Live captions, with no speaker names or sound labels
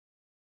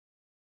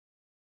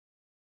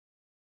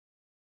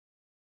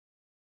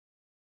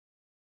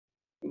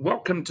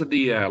Welcome to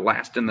the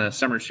last in the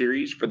summer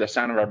series for the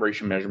sound and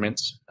vibration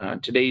measurements.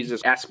 Today's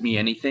is Ask Me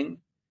Anything.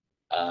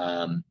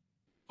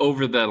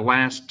 Over the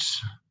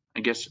last, I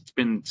guess it's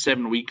been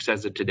 7 weeks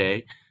as of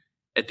today,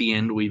 at the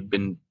end we've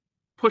been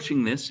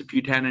pushing this. If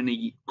you'd had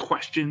any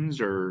questions,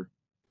 or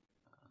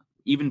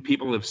even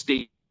people have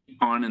stayed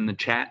on in the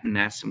chat and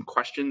asked some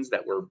questions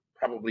that were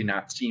probably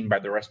not seen by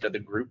the rest of the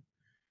group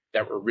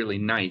that were really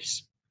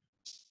nice,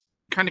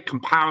 kind of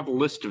compiled a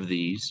list of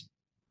these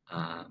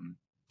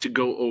to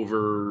go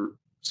over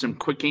some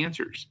quick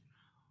answers.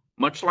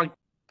 Much like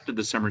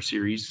the summer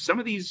series, some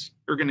of these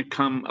are going to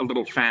come a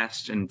little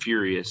fast and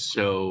furious.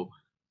 So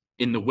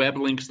in the web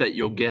links that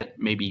you'll get,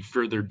 maybe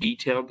further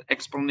detailed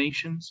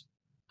explanations.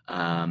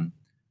 But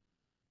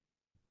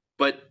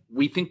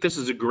we think this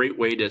is a great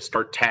way to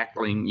start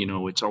tackling,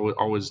 it's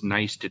always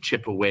nice to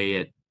chip away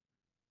at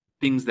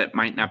things that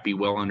might not be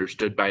well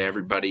understood by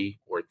everybody,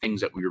 or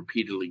things that we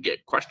repeatedly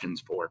get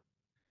questions for.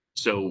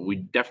 So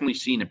we've definitely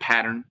seen a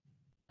pattern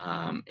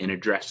and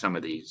address some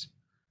of these.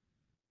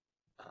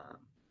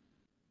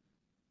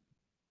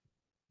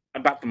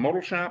 About the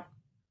Modal Shop,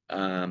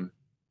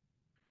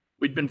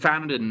 we'd been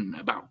founded in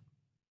about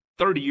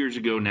 30 years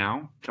ago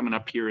now, coming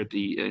up here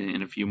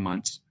in a few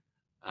months.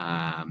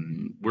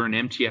 We're an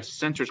MTS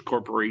Sensors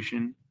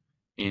Corporation,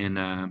 and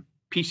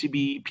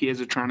PCB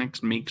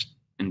Piezotronics makes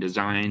and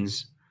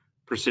designs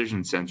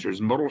precision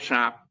sensors. Modal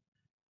Shop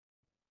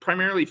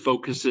primarily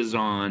focuses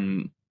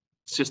on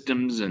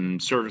systems and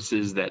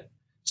services that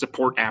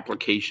support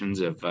applications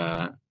of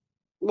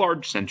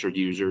large sensor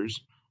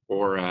users,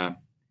 or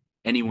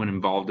anyone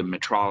involved in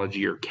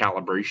metrology or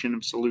calibration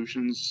of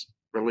solutions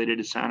related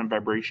to sound and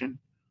vibration,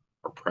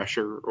 or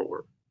pressure,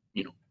 or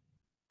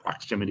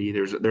proximity.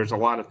 There's a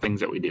lot of things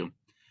that we do,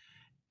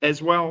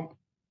 as well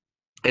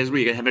as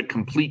we have a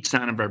complete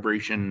sound and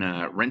vibration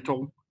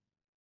rental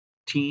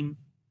team,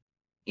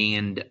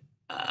 and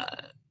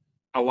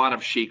a lot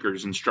of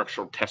shakers and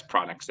structural test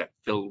products that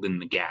filled in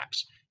the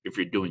gaps if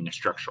you're doing a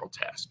structural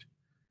test.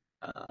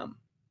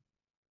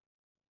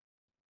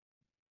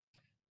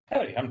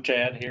 Howdy, I'm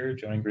Chad here,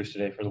 joining Bruce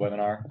today for the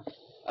webinar.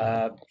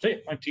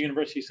 Went to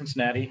University of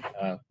Cincinnati,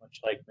 much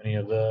like many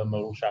of the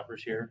Modal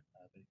shoppers here.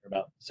 I've been here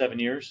about 7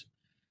 years,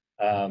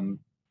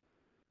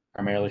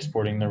 primarily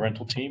supporting the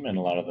rental team and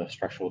a lot of the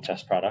structural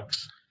test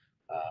products.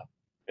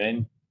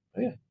 I'm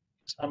the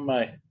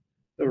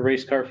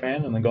race car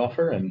fan and the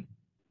golfer, and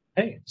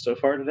hey, so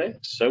far today,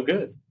 so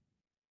good.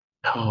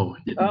 Oh,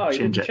 you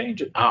didn't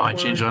change it. Oh, I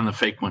changed it on the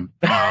fake one.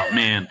 Oh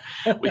man,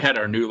 we had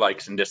our new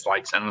likes and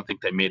dislikes. I don't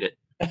think they made it.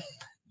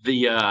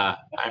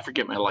 I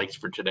forget my likes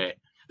for today.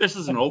 This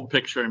is an old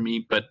picture of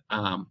me, but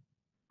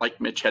like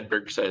Mitch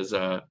Hedberg says,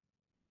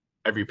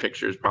 every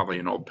picture is probably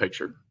an old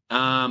picture.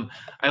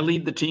 I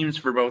lead the teams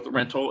for both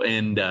rental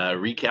and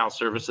recal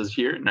services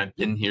here, and I've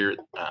been here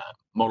at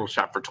Modal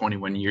Shop for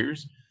 21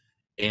 years,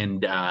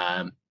 and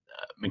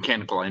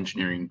mechanical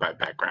engineering by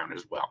background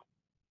as well.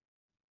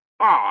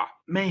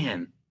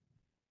 Man.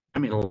 I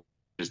mean,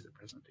 is the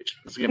presentation.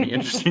 It's going to be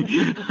interesting.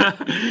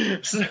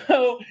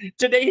 So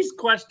today's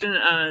question,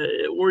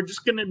 we're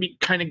just going to be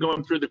kind of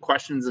going through the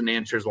questions and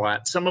answers a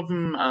lot. Some of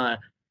them,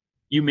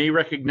 you may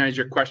recognize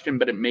your question,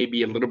 but it may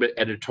be a little bit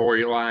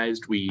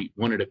editorialized. We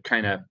wanted to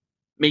kind of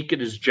make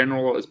it as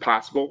general as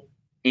possible,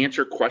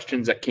 answer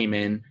questions that came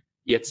in,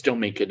 yet still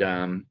make it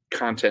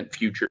content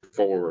future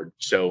forward.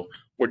 So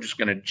we're just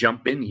going to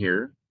jump in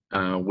here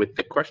with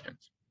the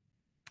questions,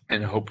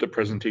 and I hope the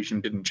presentation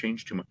didn't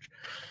change too much.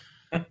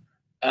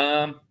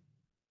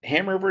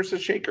 Hammer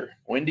versus shaker.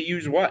 When to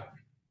use what?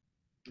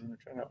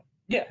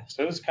 Yeah,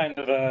 so it's kind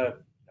of a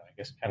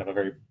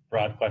very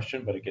broad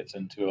question, but it gets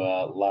into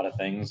a lot of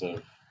things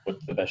of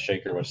what's the best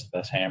shaker, what's the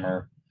best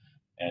hammer,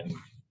 and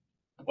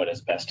what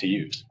is best to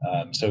use.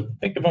 So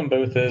think of them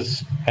both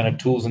as kind of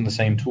tools in the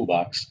same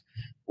toolbox,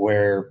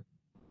 where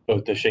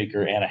both the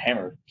shaker and a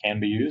hammer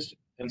can be used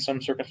in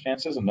some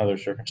circumstances. In other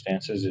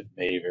circumstances, it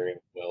may very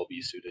well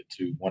be suited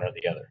to one or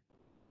the other.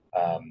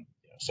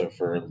 So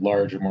for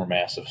larger, more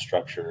massive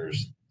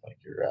structures, like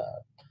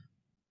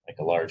like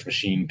a large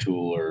machine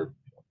tool or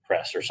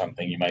press or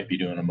something, you might be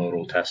doing a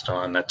modal test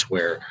on. That's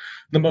where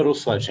the modal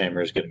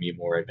sledgehammer is going to be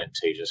more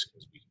advantageous,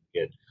 because we can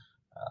get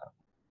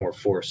more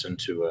force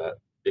into a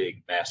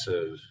big,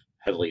 massive,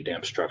 heavily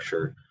damped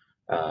structure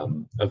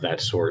of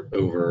that sort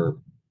over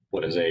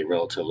what is a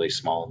relatively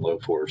small and low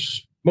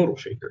force modal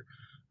shaker.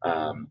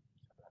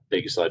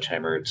 Big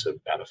sledgehammer, it's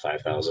about a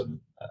 5,000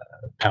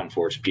 pound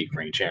force peak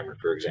range hammer,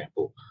 for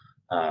example.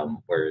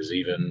 Whereas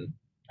even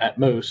at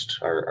most,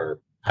 our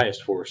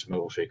highest force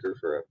modal shaker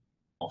for a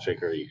small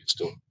shaker you can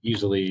still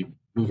easily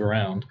move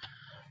around,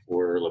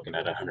 we're looking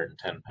at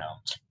 110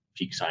 pounds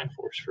peak sine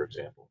force, for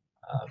example.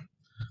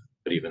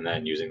 But even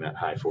then, using that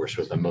high force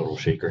with a modal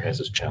shaker has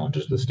its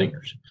challenges with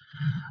stingers.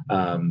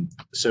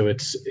 So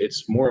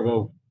it's more of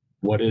a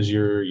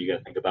you got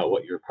to think about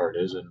what your part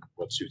is and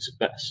what suits it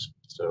best.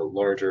 So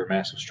larger,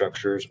 massive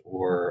structures,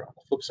 or on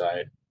the flip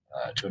side,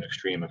 to an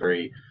extreme, a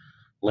very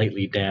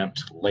lightly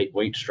damped,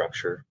 lightweight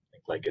structure,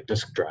 like a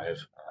disk drive.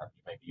 You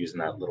might be using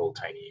that little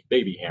tiny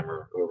baby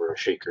hammer over a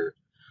shaker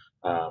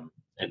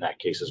In that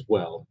case as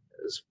well,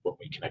 is when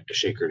we connect a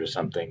shaker to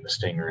something, the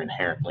stinger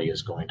inherently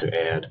is going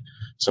to add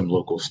some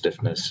local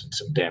stiffness and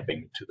some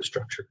damping to the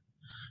structure.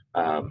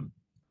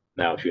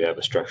 Now, if you have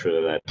a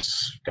structure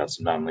that's got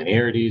some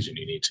nonlinearities and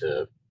you need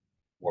to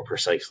more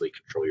precisely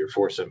control your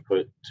force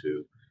input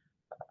to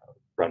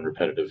run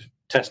repetitive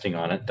testing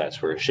on it,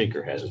 that's where a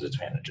shaker has its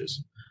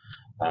advantages.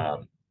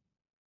 And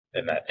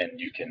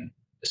you can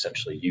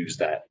essentially use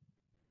that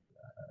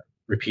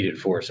repeated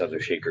force of the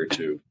shaker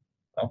to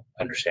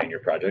understand your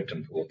project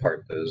and pull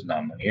apart those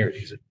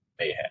nonlinearities it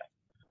may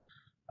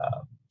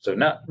have. So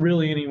not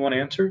really any one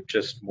answer,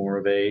 just more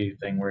of a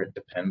thing where it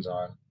depends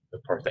on the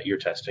part that you're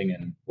testing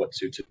and what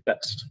suits it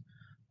best.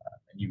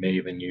 And you may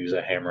even use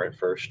a hammer at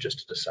first just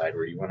to decide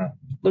where you want to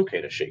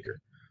locate a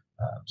shaker.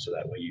 So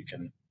that way you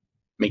can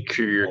make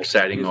sure you're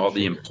exciting all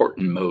the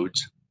important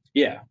modes.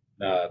 Yeah,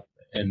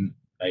 and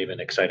not even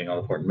exciting all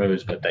the important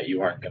modes, but that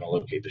you aren't going to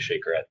locate the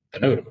shaker at the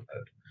node of a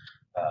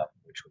mode,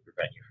 which would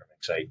prevent you from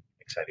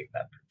exciting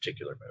that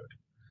particular mode.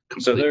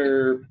 Completely. So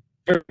they're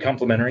very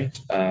complementary.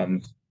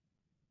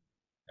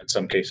 In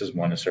some cases,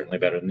 one is certainly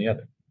better than the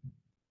other.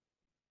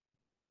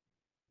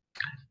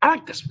 I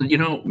like this.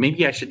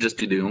 Maybe I should just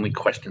do the only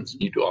questions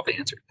and you do all the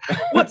answers.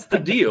 What's the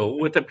deal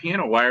with the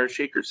piano wire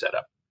shaker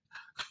setup?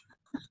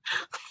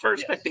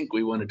 First, yes. I think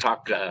we want to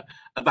talk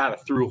about a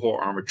through-hole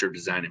armature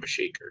design of a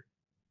shaker.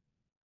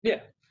 Yeah.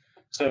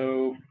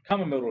 So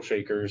common modal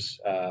shakers,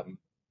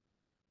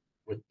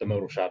 with the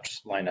modal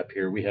shops lined up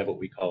here, we have what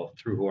we call a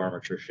through-hole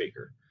armature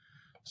shaker.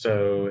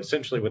 So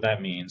essentially what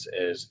that means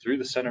is through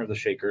the center of the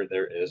shaker,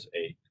 there is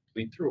a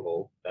complete through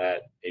hole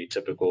that a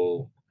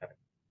typical kind of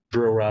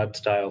drill rod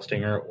style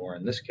stinger, or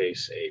in this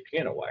case, a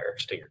piano wire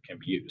stinger can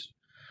be used.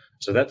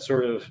 So that's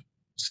sort of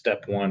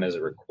step one as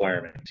a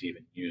requirement to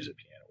even use a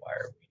piano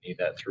wire. We need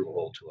that through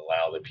hole to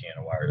allow the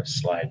piano wire to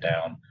slide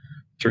down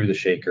through the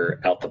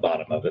shaker out the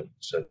bottom of it,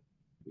 so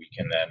we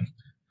can then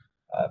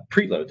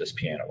preload this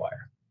piano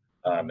wire.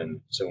 And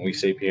so when we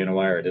say piano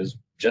wire, it is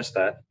just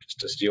that,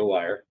 just a steel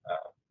wire.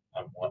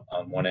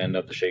 On one end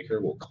of the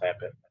shaker, we'll clamp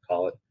it,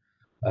 call it,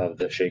 of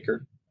the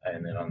shaker.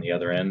 And then on the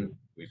other end,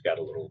 we've got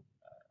a little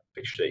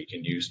fixture that you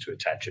can use to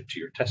attach it to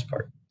your test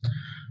part.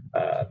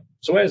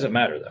 So why does it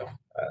matter, though?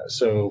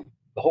 So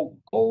the whole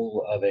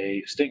goal of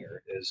a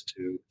stinger is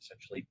to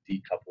essentially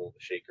decouple the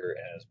shaker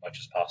as much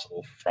as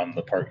possible from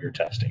the part you're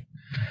testing.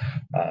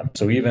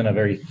 So even a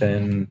very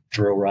thin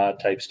drill rod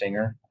type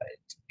stinger,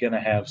 it's going to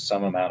have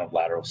some amount of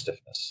lateral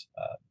stiffness.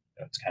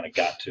 It's kind of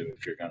got to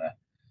if you're going to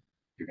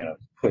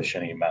push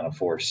any amount of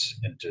force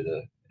into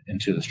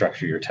the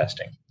structure you're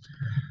testing.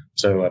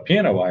 So a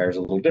piano wire is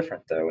a little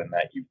different, though, in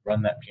that you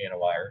run that piano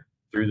wire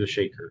through the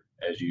shaker,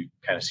 as you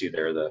kind of see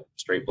there, the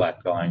straight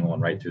black line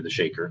going right through the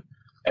shaker,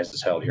 as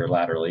it's held here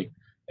laterally.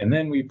 And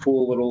then we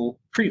pull a little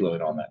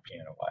preload on that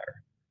piano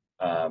wire.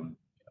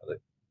 The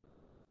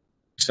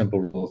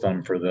simple rule of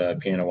thumb for the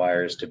piano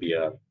wire is to be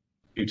a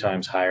few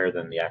times higher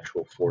than the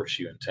actual force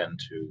you intend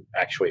to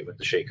actuate with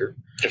the shaker.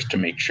 Just to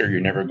make sure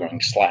you're never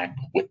going slack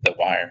with the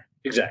wire.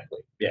 Exactly,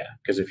 yeah,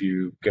 because if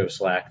you go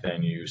slack,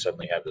 then you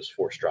suddenly have this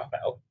force drop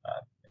out.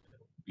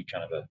 It'll be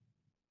kind of a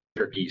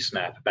jerky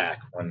snap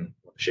back when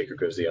the shaker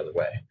goes the other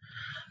way.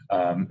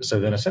 So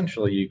then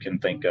essentially you can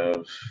think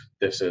of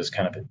this as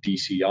kind of a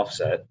DC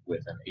offset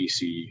with an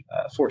AC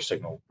force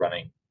signal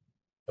running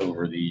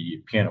over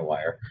the piano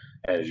wire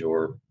as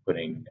you're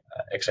putting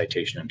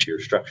excitation into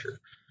your structure.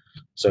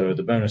 So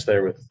the bonus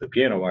there with the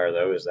piano wire,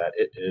 though, is that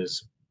it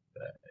is,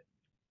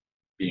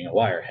 being a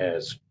wire,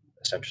 has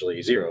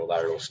essentially zero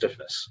lateral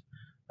stiffness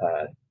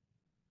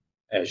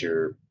as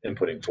you're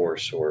inputting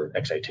force or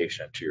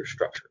excitation into your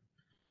structure.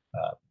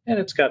 And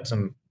it's got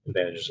some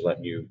advantages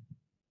letting you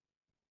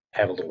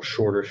have a little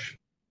shorter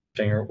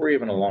stinger or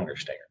even a longer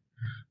stinger,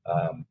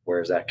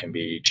 whereas that can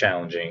be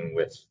challenging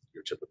with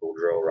your typical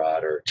drill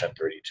rod or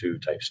 1032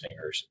 type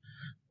stingers,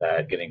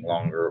 that getting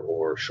longer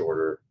or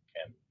shorter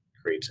can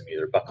create some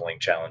either buckling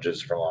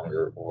challenges for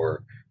longer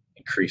or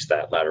increase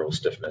that lateral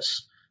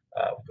stiffness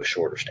with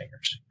shorter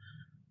stingers.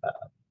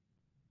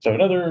 So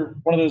another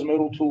one of those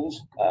modal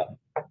tools,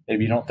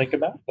 maybe you don't think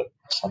about, but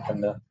something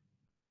to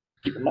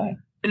keep in mind.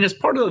 And as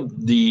part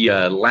of the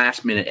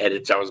last minute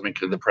edits I was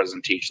making to the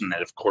presentation,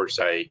 that of course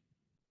I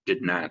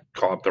did not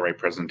call up the right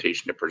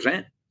presentation to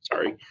present.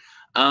 Sorry.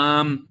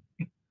 I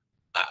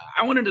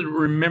wanted to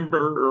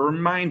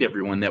remind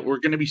everyone that we're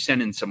going to be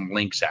sending some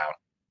links out.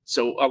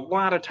 So a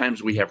lot of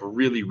times we have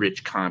really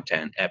rich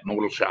content at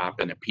Modal Shop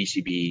and at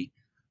PCB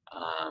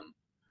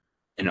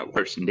and at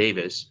Larson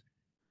Davis.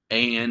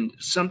 And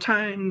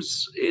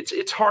sometimes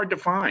it's hard to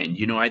find.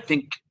 I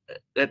think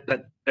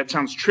that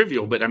sounds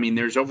trivial, but I mean,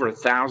 there's over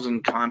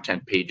 1,000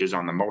 content pages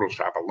on the Modal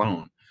Shop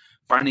alone.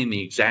 Finding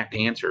the exact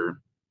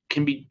answer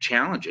can be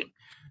challenging.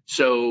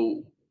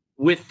 So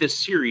with this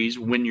series,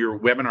 when your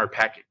webinar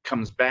packet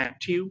comes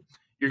back to you,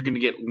 you're going to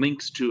get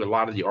links to a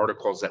lot of the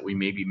articles that we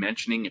may be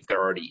mentioning if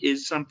there already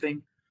is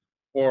something,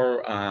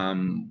 or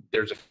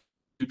there's a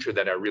future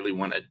that I really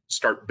want to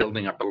start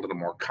building up a little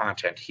more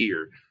content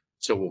here.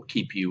 So we'll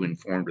keep you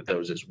informed of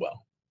those as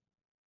well.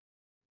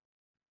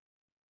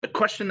 a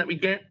question that we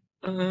get,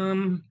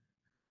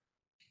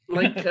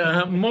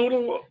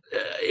 modal,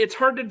 it's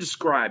hard to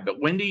describe, but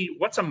Wendy,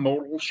 what's a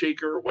modal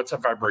shaker? What's a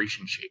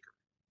vibration shaker?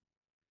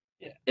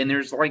 Yeah. And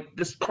there's like,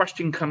 this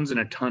question comes in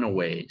a ton of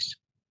ways.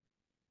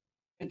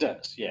 It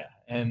does, yeah.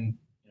 And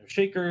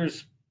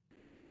shakers,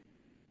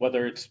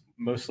 whether it's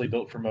mostly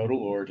built for modal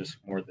or just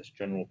more this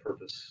general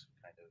purpose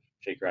kind of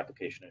shaker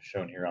application as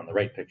shown here on the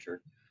right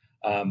picture,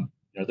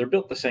 they're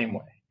built the same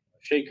way. A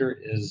shaker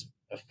is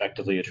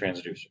effectively a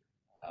transducer.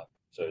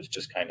 So it's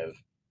just kind of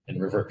in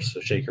reverse.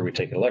 So shaker, we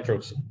take an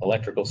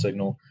electrical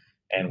signal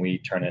and we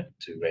turn it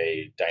to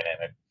a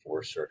dynamic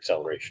force or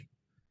acceleration.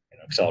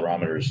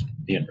 Accelerometer is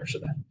the inverse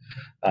of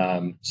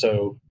that.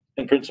 So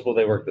in principle,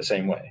 they work the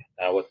same way.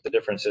 Now, what the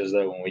difference is,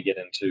 though, when we get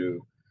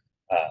into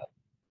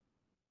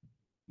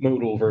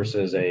modal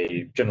versus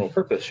a general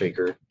purpose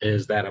shaker,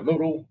 is that a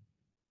modal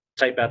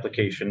type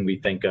application, we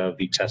think of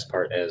the test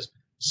part as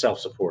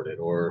self-supported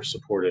or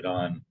supported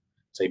on,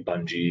 say,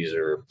 bungees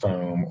or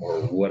foam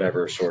or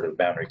whatever sort of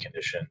boundary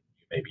condition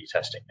you may be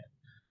testing in.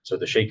 So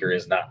the shaker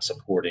is not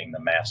supporting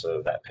the mass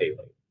of that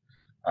payload,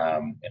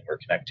 and we're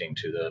connecting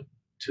to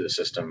the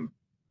system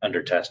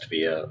under test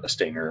via a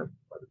stinger,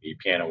 whether it be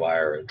piano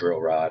wire, or a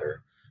drill rod,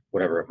 or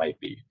whatever it might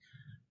be.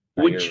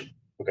 Which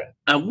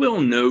I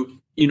will note,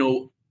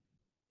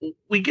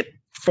 we get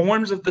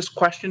forms of this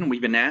question, and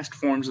we've been asked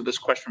forms of this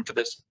question for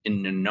this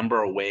in a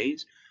number of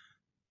ways.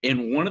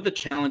 And one of the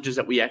challenges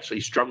that we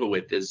actually struggle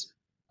with is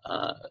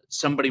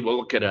somebody will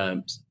look at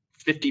a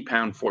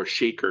 50-pound force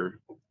shaker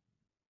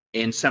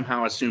and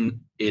somehow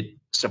assume it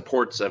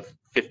supports a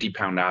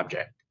 50-pound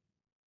object.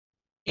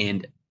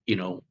 And,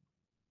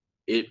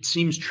 it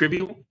seems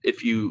trivial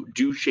if you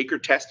do shaker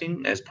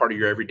testing as part of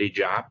your everyday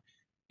job.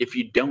 If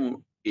you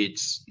don't,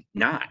 it's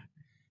not.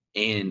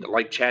 And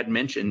like Chad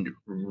mentioned,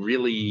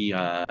 really,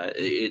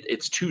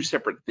 it's two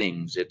separate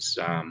things. It's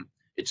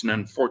an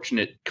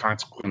unfortunate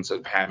consequence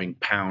of having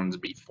pounds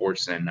be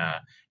force in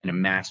a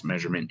mass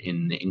measurement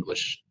in the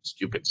English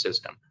stupid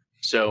system.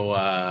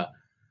 So,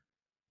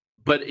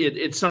 but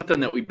it's something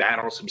that we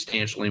battle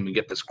substantially, and we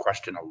get this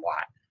question a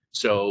lot.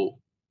 So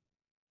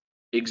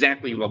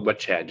exactly what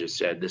Chad just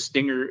said, the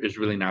stinger is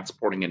really not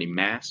supporting any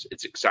mass.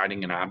 It's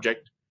exciting an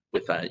object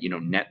with a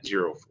net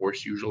zero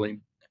force usually,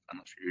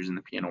 unless you're using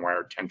the piano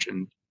wire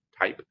tension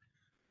type,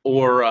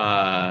 or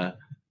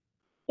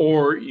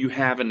you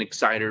have an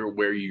exciter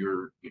where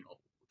you're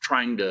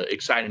trying to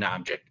excite an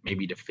object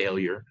maybe to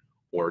failure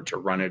or to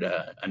run it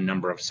a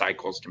number of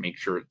cycles to make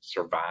sure it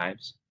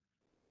survives.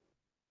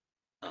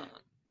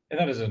 And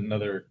that is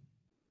another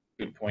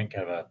good point,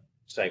 kind of a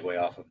segue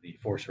off of the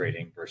force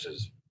rating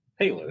versus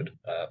payload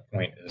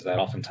point, is that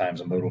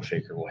oftentimes a modal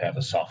shaker will have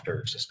a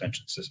softer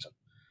suspension system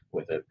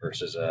with it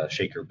versus a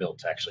shaker built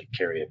to actually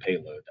carry a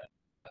payload,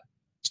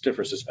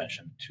 stiffer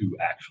suspension to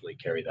actually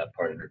carry that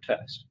part under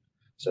test.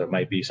 So it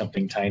might be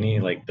something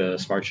tiny like the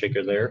smart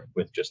shaker there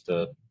with just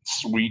a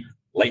sweet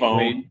lightweight,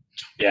 phone.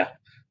 Yeah,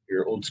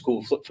 your old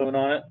school flip phone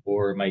on it,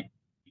 or it might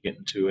get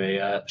into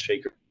a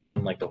shaker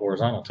like the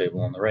horizontal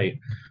table on the right,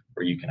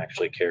 where you can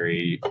actually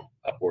carry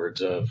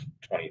upwards of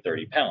 20,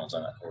 30 pounds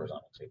on that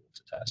horizontal table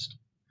to test.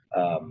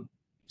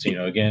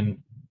 So,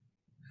 again,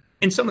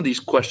 in some of these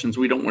questions,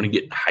 we don't want to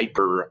get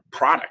hyper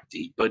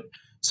producty, but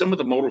some of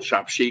the modal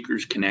shop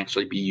shakers can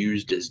actually be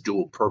used as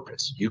dual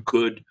purpose. You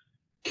could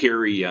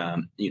carry,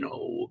 an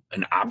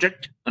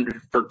object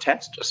for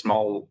test, a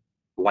small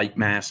light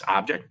mass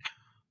object,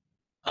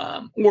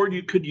 or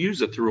you could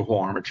use a through-hole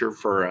armature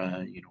for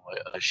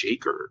a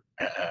shaker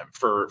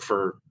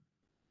for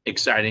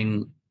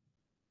exciting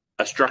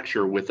a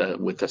structure with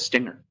a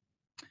stinger.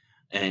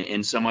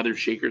 And some other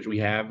shakers we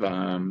have,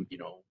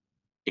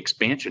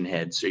 expansion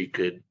heads, so you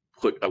could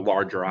put a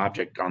larger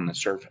object on the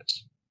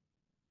surface.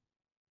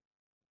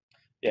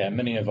 Yeah,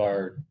 many of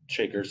our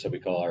shakers that we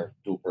call our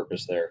dual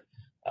purpose there,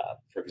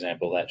 for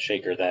example, that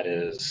shaker that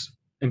is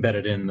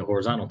embedded in the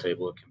horizontal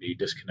table, it can be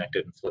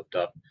disconnected and flipped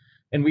up.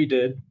 And we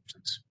did,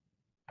 since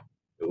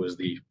it was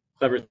the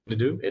clever thing to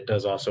do, it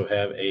does also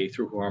have a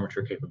through-hole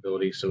armature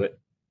capability. So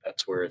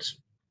that's where its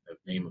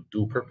name of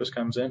dual purpose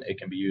comes in. It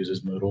can be used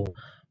as modal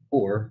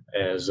or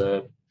as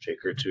a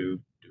shaker to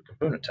do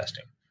component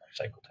testing,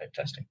 cycle type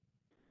testing.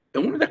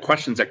 And one of the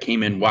questions that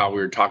came in while we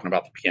were talking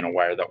about the piano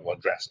wire that we'll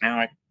address now,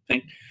 I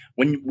think,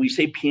 when we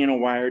say piano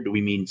wire, do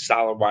we mean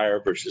solid wire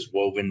versus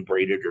woven,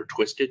 braided, or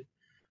twisted?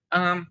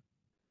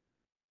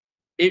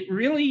 It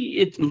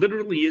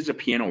literally is a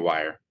piano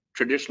wire.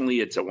 Traditionally,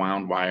 it's a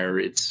wound wire.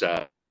 It's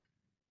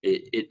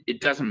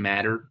it doesn't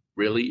matter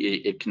really.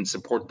 It can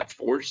support the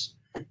force,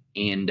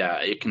 and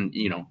it can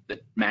the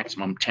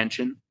maximum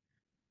tension.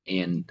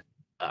 And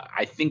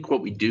I think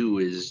what we do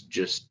is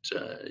just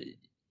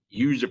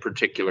use a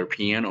particular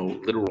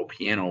literal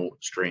piano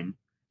string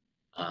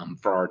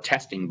for our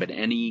testing, but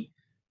any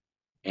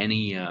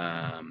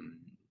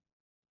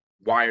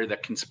wire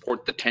that can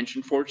support the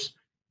tension force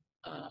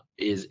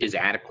is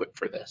adequate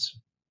for this.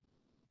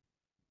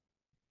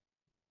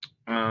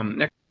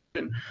 Next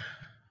question.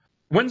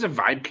 When's a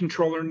vibe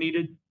controller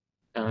needed?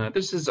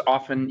 This is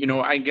often,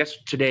 I guess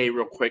today,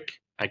 real quick,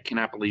 I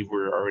cannot believe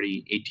we're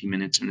already 18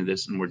 minutes into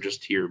this and we're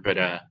just here,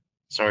 but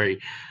sorry.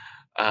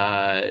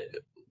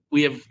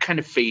 We have kind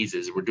of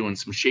phases. We're doing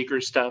some shaker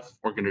stuff.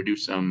 We're going to do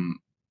some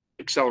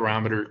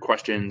accelerometer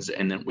questions,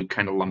 and then we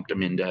kind of lumped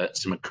them into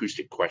some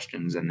acoustic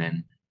questions and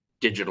then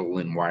digital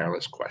and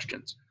wireless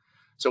questions.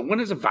 So when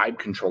is a vibe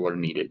controller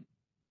needed?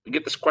 We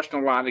get this question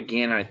a lot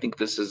again. I think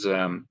this is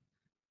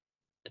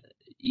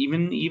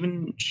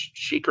even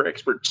shaker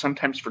experts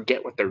sometimes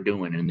forget what they're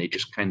doing, and they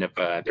just kind of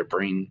their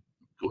brain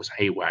goes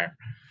haywire.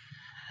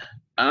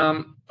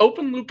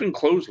 Open loop and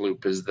closed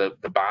loop is the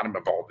bottom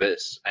of all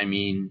this. I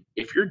mean,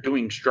 if you're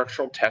doing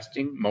structural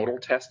testing, modal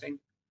testing,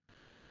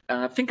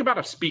 think about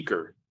a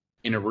speaker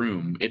in a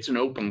room. It's an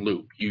open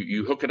loop.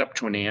 You hook it up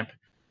to an amp,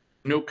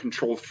 no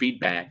control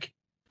feedback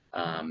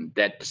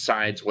that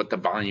decides what the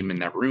volume in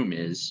that room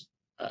is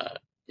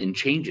and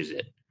changes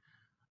it.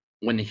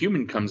 When the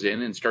human comes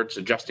in and starts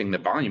adjusting the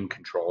volume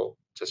control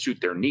to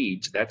suit their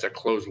needs, that's a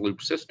closed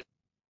loop system.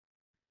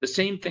 The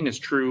same thing is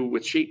true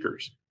with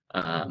shakers.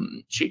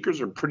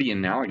 Shakers are pretty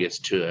analogous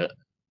to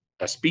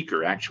a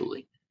speaker,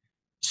 actually.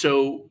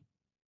 So,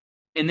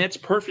 and that's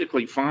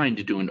perfectly fine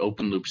to do an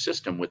open loop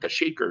system with a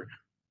shaker.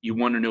 You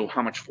want to know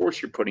how much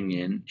force you're putting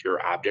in to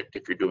your object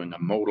if you're doing a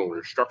modal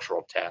or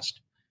structural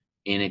test,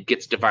 and it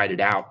gets divided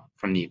out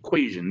from the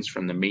equations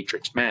from the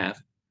matrix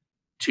math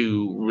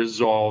to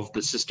resolve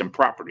the system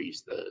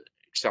properties, the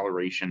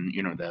acceleration,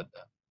 the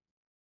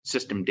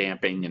system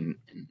damping and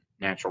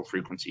natural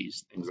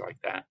frequencies, things like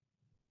that.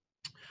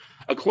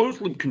 A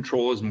closed loop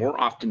control is more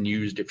often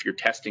used if you're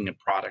testing a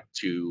product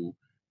to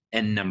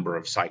n number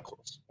of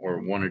cycles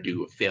or want to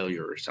do a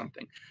failure or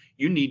something.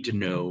 You need to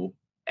know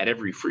at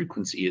every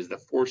frequency is the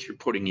force you're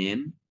putting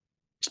in,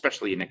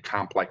 especially in a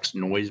complex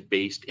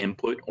noise-based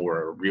input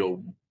or a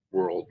real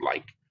world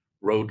like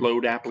road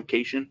load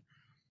application,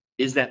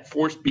 is that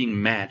force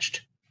being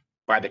matched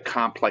by the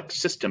complex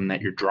system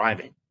that you're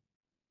driving.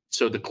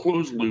 So the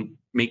closed loop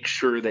makes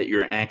sure that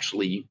you're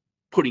actually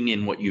putting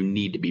in what you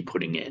need to be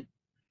putting in.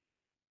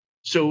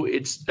 So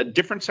it's a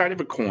different side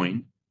of a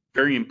coin,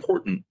 very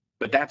important,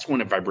 but that's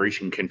when a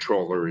vibration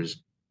controller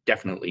is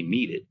definitely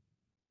needed.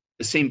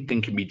 The same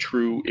thing can be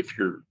true if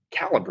you're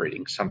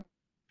calibrating something.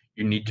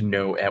 You need to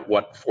know at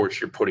what force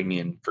you're putting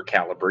in for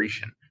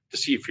calibration to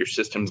see if your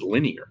system's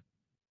linear.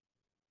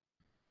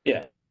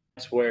 Yeah,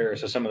 that's where,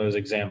 so some of those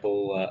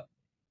example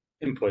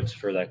inputs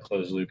for that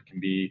closed loop can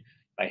be,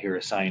 I hear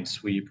a sine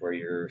sweep where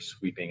you're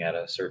sweeping at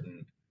a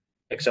certain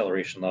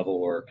acceleration level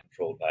or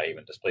controlled by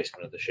even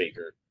displacement of the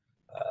shaker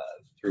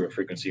through a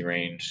frequency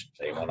range,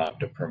 say 1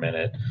 octave per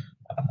minute,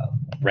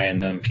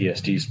 random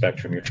PSD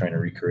spectrum you're trying to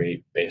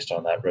recreate based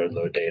on that road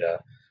load data,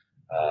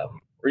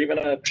 or even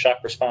a shock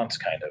response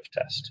kind of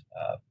test.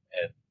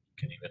 And you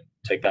can even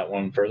take that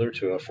one further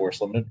to a force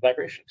limited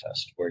vibration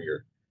test where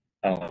you're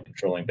not only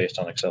controlling based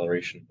on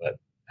acceleration, but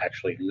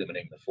actually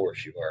limiting the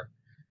force you are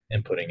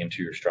inputting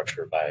into your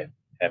structure by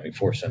having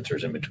force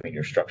sensors in between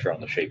your structure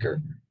on the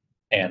shaker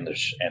and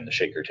the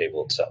shaker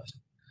table itself.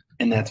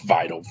 And that's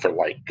vital for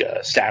like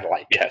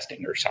satellite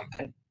testing or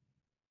something.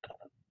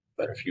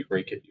 But if you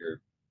break it,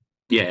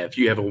 if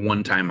you have a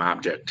one-time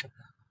object.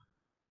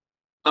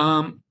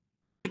 I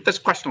get this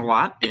question a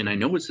lot, and I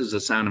know this is a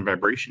sound and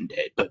vibration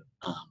day, but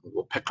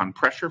we'll pick on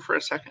pressure for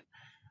a second.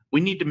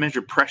 We need to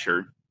measure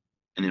pressure,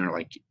 and then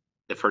like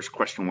the first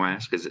question we'll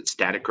ask, is it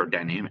static or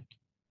dynamic?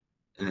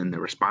 And then the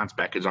response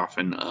back is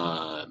often,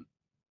 and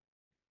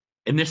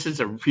this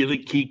is a really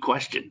key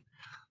question.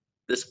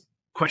 This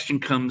question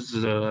comes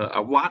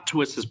a lot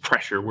to us as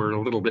pressure. We're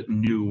a little bit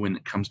new when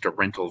it comes to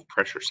rental of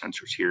pressure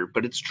sensors here,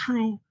 but it's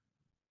true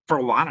for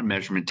a lot of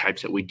measurement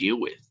types that we deal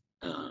with,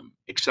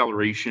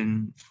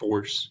 acceleration,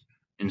 force,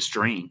 and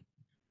strain.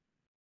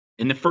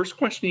 And the first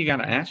question you got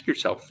to ask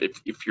yourself,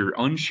 if you're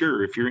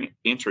unsure, if you're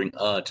answering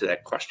to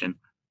that question,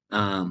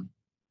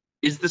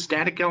 is the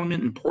static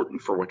element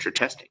important for what you're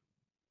testing?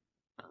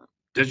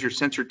 Does your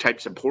sensor type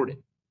support it?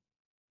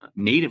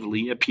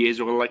 Natively, a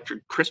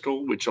piezoelectric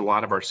crystal, which a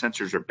lot of our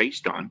sensors are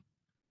based on,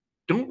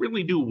 don't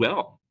really do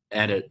well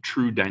at a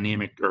true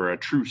dynamic or a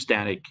true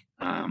static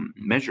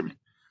measurement.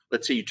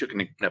 Let's say you took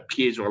a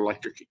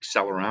piezoelectric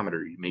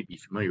accelerometer. You may be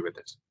familiar with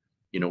this.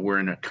 We're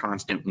in a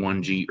constant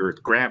 1G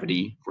Earth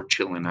gravity. We're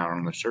chilling out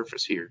on the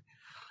surface here.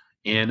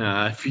 And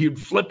if you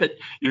flip it,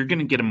 you're going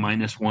to get a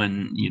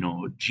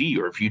 -1, G.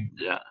 Or if you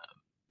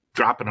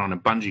drop it on a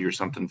bungee or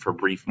something for a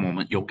brief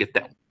moment, you'll get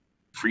that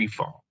free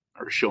fall,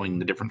 or showing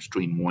the difference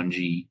between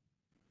 1G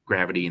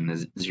gravity and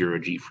the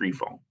 0G free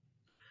fall.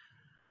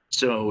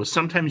 So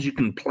sometimes you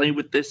can play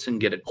with this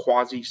and get a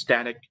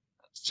quasi-static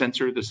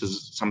sensor. This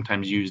is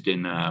sometimes used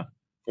in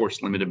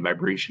force-limited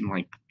vibration,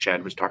 like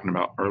Chad was talking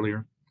about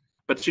earlier.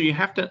 But so you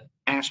have to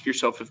ask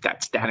yourself if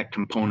that static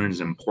component is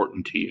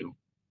important to you.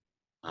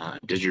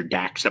 Does your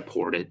DAC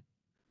support it?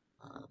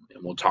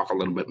 And we'll talk a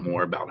little bit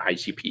more about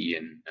ICP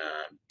and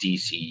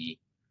DC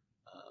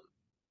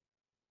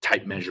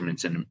type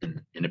measurements in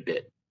a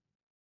bit.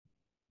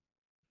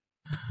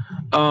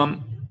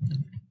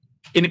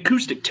 In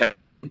acoustic testing,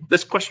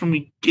 this question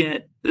we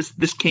get,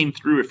 this came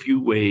through a few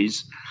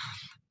ways.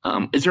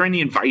 Is there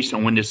any advice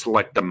on when to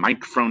select the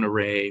microphone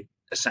array,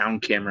 a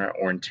sound camera,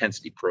 or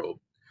intensity probe?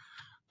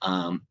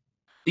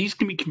 These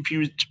can be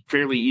confused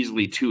fairly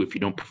easily too if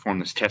you don't perform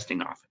this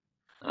testing often.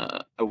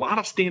 A lot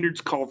of standards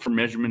call for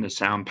measurement of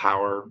sound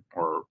power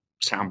or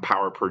sound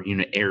power per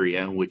unit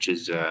area, which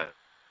is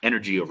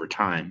energy over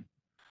time.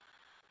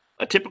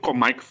 A typical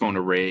microphone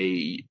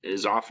array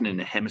is often in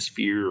a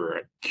hemisphere or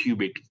a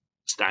cubic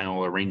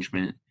style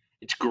arrangement.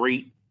 It's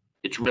great.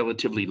 It's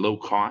relatively low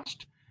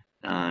cost.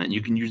 And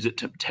you can use it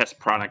to test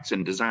products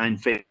in design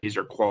phase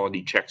or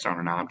quality checks on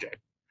an object.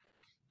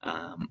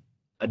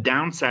 A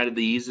downside of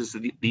these is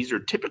that these are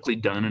typically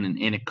done in an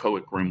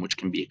anechoic room, which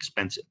can be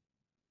expensive.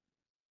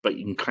 But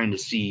you can kind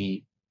of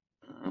see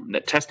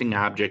that testing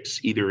objects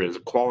either as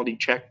a quality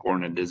check or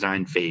in a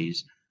design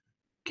phase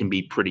can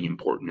be pretty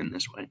important in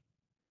this way.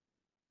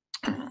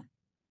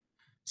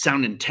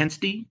 Sound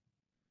intensity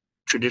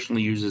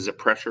traditionally uses a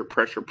pressure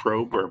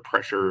probe or a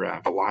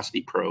pressure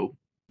velocity probe.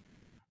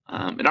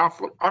 It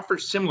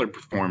offers similar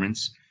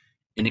performance,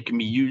 and it can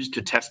be used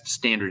to test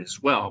standard as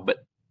well.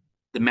 But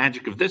the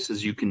magic of this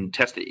is you can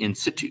test it in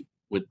situ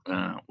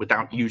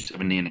without use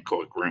of an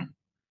anechoic room.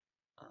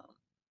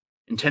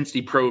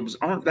 Intensity probes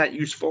aren't that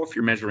useful if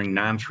you're measuring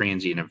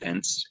non-transient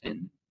events,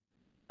 and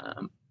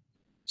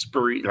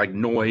like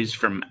noise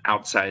from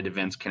outside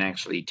events can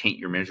actually taint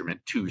your measurement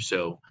too.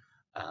 So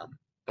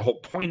the whole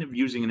point of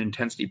using an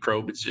intensity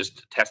probe is just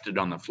to test it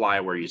on the fly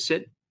where you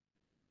sit.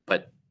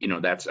 But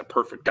that's a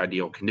perfect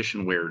ideal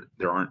condition where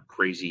there aren't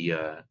crazy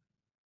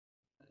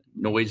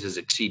noises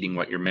exceeding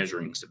what you're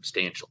measuring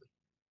substantially.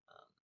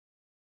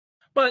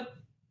 But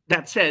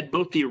that said,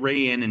 both the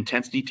array and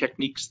intensity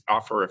techniques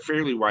offer a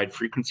fairly wide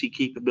frequency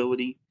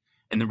capability,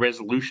 and the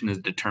resolution is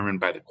determined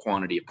by the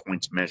quantity of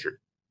points measured.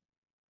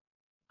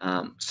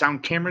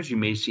 Sound cameras you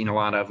may have seen a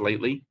lot of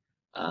lately.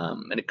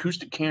 An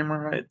acoustic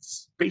camera,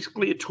 it's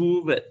basically a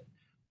tool that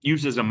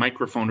uses a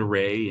microphone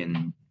array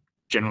and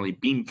generally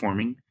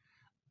beamforming,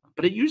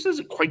 but it uses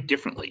it quite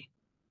differently.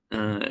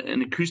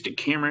 An acoustic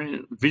camera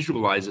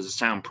visualizes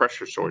sound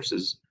pressure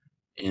sources,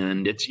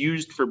 and it's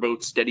used for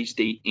both steady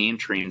state and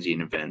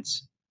transient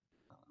events.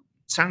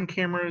 Sound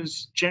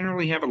cameras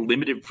generally have a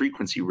limited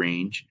frequency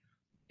range,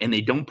 and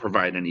they don't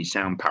provide any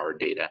sound power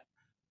data.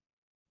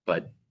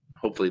 But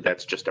hopefully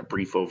that's just a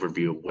brief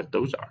overview of what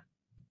those are.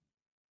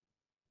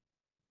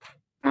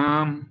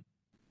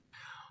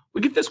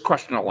 We get this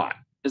question a lot.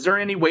 Is there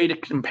any way to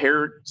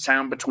compare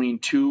sound between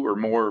two or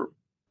more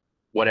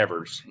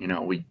whatevers?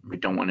 We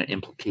don't want to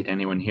implicate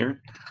anyone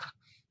here.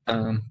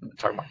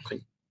 Talk about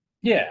clean.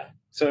 Yeah.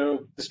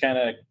 So this kind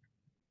of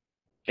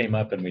came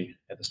up, and we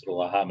had this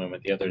little aha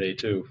moment the other day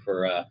too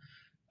for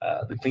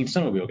the Clean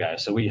Snowmobile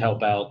guys. So we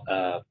help out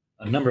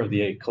a number of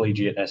the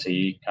collegiate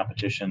SAE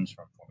competitions,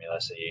 from Formula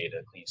SAE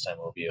to Clean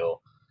Snowmobile,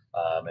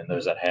 and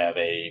those that have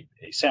a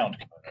sound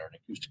component or an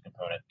acoustic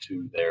component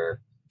to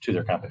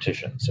their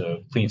competition.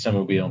 So Clean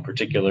Snowmobile in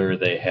particular,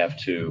 they have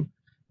to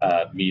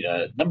meet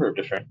a number of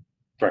different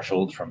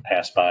thresholds, from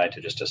pass by to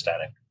just a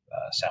static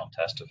sound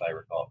test, if I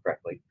recall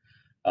correctly.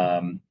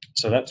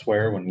 So that's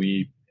where, when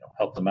we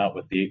help them out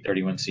with the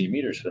 831C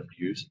meters for them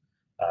to use,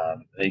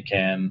 they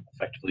can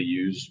effectively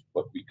use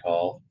what we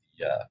call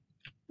the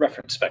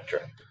reference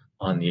spectra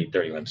on the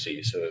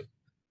 831C. So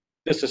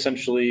this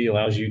essentially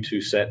allows you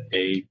to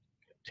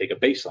take a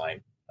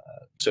baseline,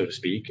 so to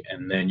speak,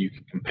 and then you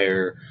can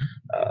compare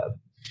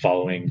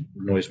following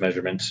noise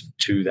measurements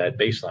to that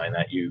baseline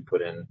that you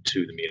put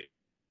into the meter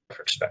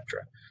reference spectra.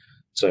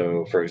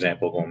 So, for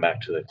example, going back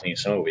to the Clean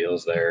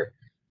Snowmobiles, they're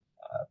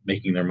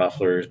making their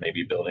mufflers,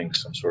 maybe building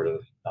some sort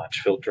of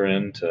notch filter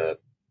in to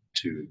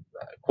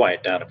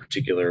quiet down a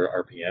particular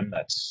RPM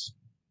that's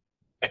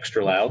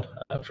extra loud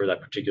for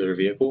that particular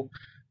vehicle.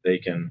 They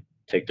can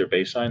take their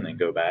baseline and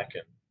go back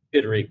and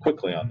iterate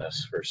quickly on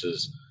this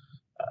versus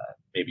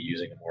maybe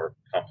using a more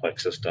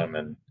complex system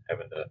and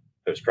having to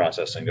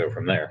post-process and go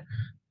from there.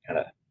 Kind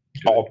of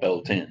all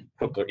built in.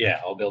 Quickly, yeah,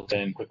 all built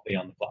in quickly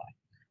on the fly.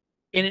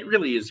 And it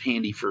really is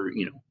handy for,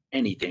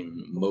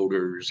 anything,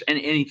 motors, and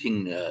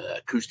anything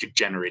acoustic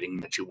generating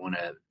that you want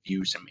to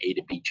view some A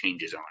to B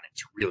changes on.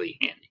 It's really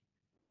handy.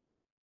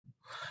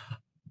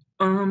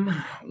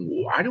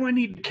 Why do I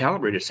need to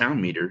calibrate a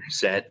sound meter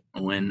set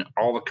when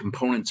all the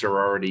components are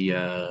already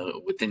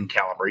within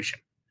calibration?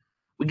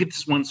 We get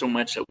this one so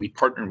much that we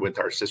partnered with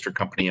our sister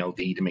company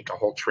LD to make a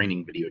whole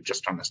training video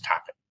just on this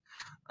topic.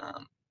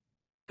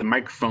 The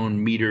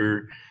microphone,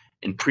 meter,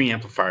 and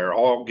preamplifier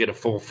all get a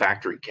full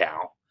factory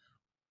cal.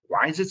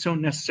 Why is it so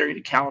necessary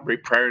to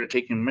calibrate prior to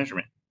taking a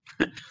measurement?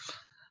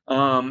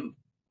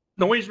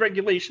 Noise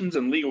regulations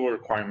and legal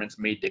requirements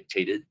may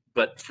dictate it,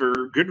 but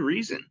for good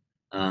reason.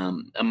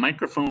 A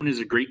microphone is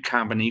a great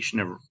combination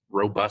of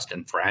robust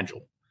and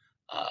fragile.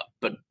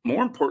 But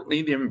more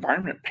importantly, the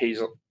environment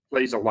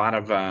plays a lot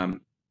of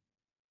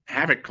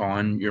havoc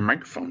on your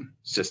microphone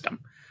system.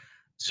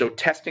 So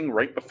testing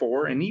right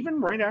before and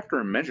even right after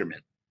a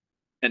measurement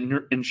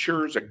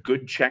ensures a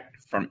good check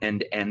from end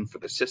to end for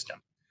the system.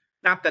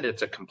 Not that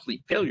it's a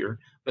complete failure,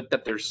 but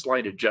that there's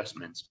slight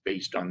adjustments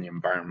based on the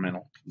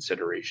environmental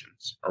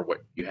considerations or what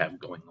you have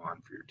going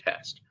on for your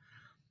test.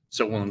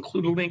 So we'll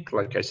include a link,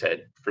 like I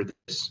said, for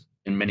this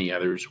and many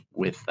others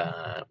with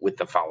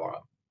the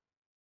follow-up.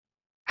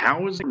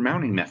 How is the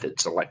mounting method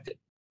selected?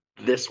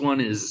 This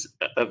one is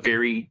a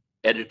very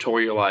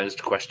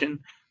editorialized question,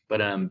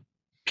 but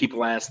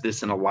people ask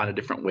this in a lot of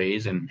different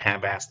ways and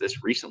have asked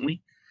this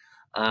recently.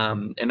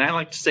 And I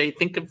like to say,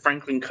 think of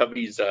Franklin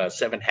Covey's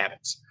 7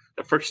 Habits.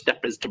 The first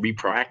step is to be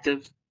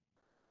proactive,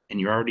 and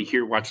you're already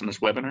here watching this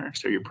webinar,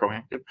 so you're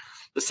proactive.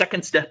 The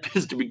second step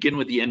is to begin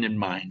with the end in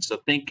mind. So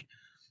think,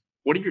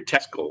 what are your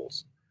test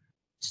goals?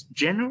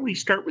 Generally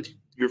start with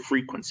your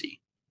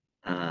frequency.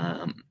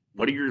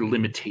 What are your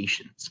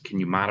limitations? Can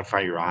you modify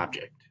your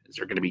object? Is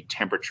there going to be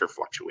temperature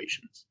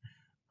fluctuations?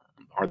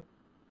 Are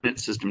there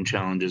system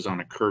challenges on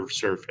a curved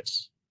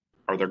surface?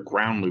 Are there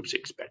ground loops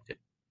expected?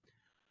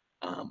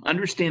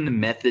 Understand the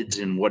methods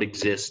and what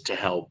exists to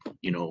help.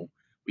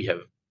 We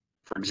have,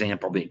 for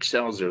example, the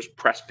Excels, there's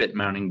press fit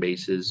mounting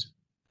bases,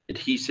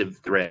 adhesive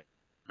thread.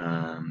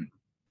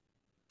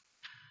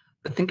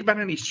 But think about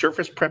any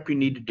surface prep you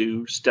need to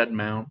do, stud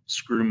mount,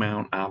 screw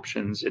mount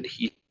options,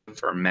 adhesive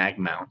or mag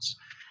mounts.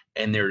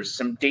 And there's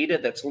some data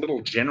that's a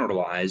little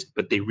generalized,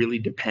 but they really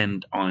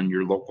depend on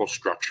your local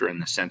structure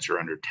and the sensor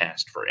under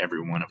test for every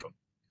one of them.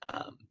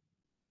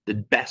 The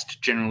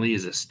best generally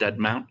is a stud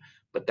mount,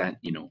 but that,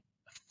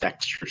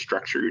 affects your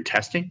structure you're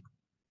testing.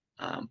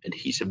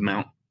 Adhesive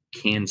mount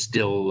can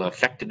still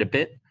affect it a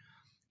bit.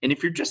 And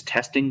if you're just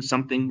testing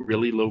something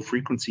really low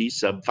frequency,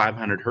 sub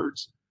 500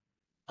 hertz,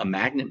 a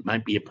magnet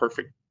might be a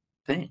perfect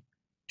thing.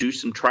 Do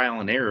some trial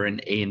and error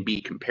and A and B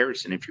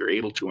comparison if you're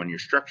able to on your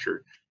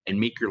structure and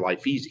make your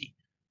life easy.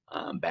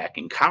 Back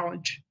in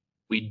college,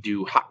 we'd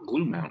do hot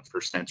glue mount for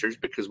sensors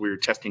because we were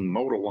testing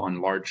modal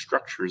on large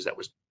structures that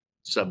was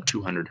sub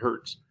 200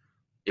 hertz.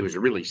 It was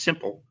really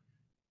simple,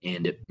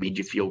 and it made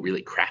you feel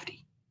really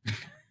crafty.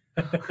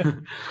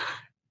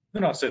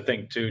 And also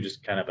think too,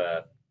 just kind of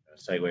a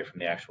segue from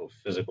the actual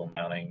physical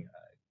mounting,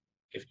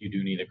 if you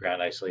do need a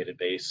ground isolated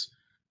base,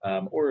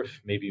 or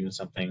if maybe even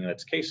something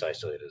that's case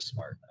isolated is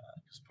smart.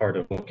 Because part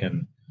of what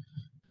can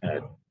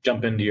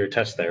jump into your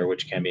test there,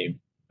 which can be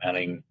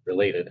mounting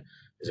related,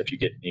 is if you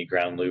get any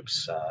ground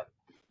loops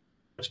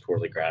that's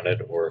poorly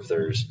grounded, or if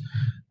there's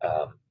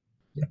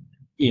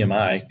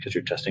EMI, because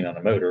you're testing on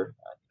a motor,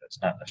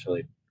 it's not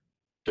necessarily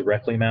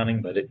directly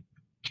mounting, but it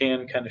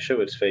can kind of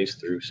show its face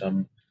through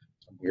some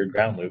weird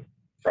ground loop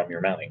from your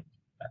mounting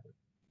method.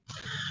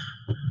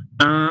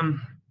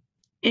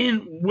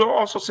 And we'll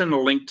also send a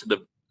link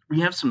to we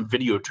have some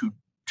video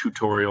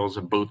tutorials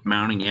of both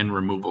mounting and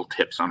removal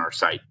tips on our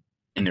site,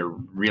 and they're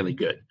really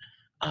good.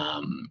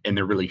 And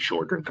they're really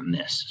shorter than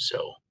this,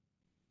 so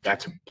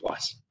that's a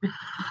plus.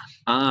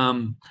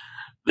 The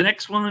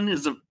next one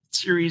is a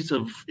series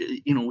of,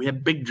 we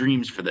have big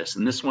dreams for this,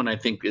 and this one I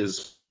think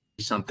is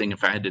something,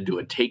 if I had to do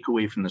a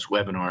takeaway from this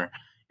webinar,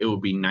 it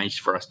would be nice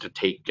for us to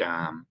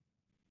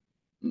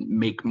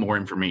make more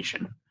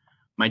information.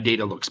 My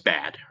data looks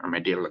bad, or my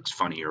data looks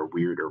funny or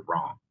weird or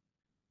wrong.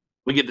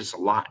 We get this a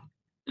lot,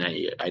 and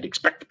I'd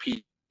expect to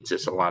see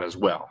this a lot as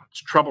well.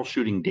 It's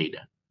troubleshooting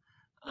data.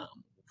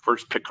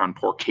 First, pick on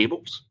poor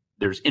cables.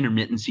 There's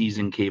intermittencies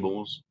in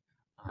cables.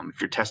 If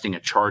you're testing a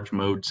charge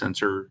mode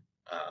sensor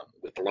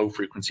with a low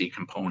frequency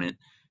component,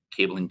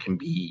 cabling can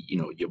be,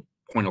 you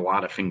point a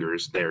lot of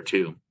fingers there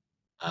too.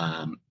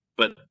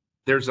 But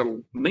there's a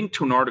link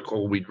to an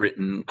article we'd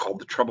written called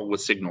The Trouble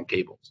with Signal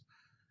Cables,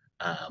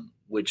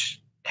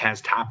 which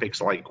has topics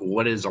like,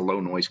 what does a low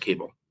noise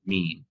cable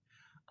mean?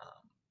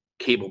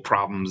 Cable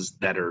problems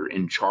that are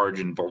in charge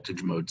and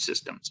voltage mode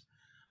systems.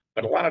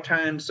 But a lot of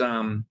times,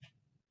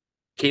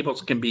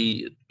 cables can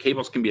be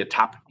a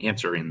top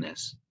answer in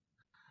this.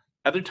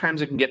 Other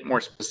times it can get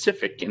more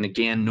specific, and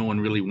again, no one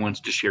really wants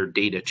to share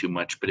data too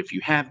much, but if you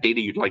have data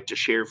you'd like to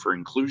share for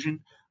inclusion,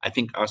 I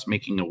think us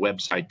making a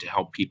website to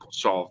help people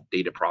solve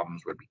data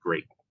problems would be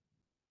great.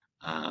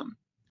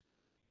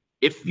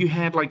 If you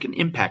had like an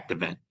impact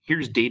event,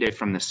 here's data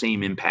from the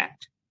same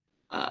impact.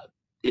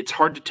 It's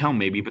hard to tell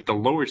maybe, but the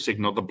lower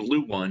signal, the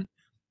blue one,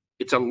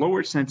 it's a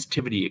lower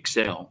sensitivity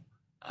Excel.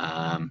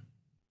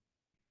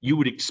 You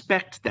would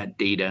expect that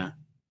data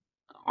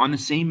on the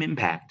same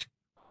impact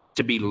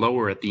to be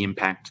lower at the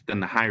impact than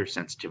the higher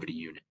sensitivity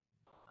unit.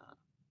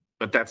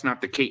 But that's not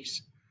the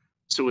case.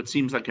 So it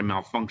seems like a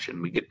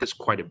malfunction. We get this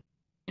quite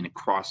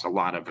across a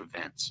lot of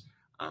events.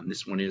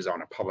 This one is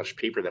on a published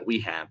paper that we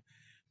have.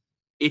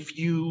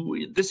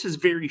 This is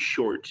very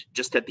short,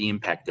 just at the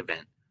impact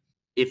event.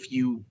 If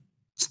you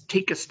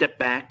take a step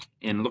back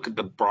and look at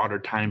the broader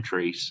time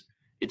trace,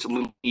 it's a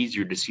little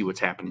easier to see what's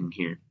happening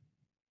here.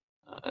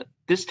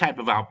 This type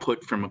of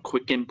output from a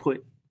quick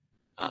input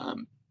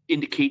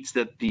indicates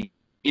that the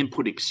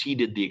input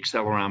exceeded the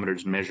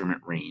accelerometer's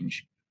measurement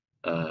range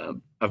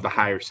of the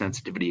higher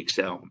sensitivity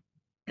Excel.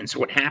 And so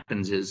what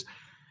happens is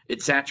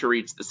it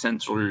saturates the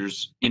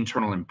sensor's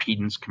internal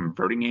impedance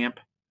converting amp.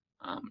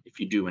 If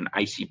you do an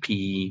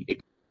ICP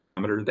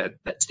accelerometer,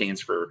 that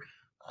stands for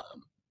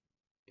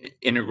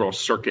integral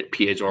circuit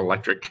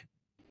piezoelectric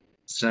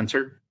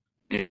sensor.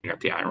 You got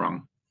the eye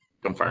wrong.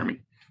 Don't fire me.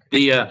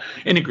 The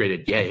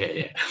integrated.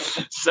 Yeah.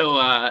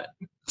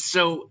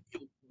 So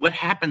what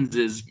happens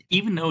is,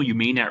 even though you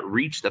may not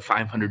reach the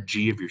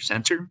 500G of your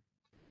sensor,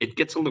 it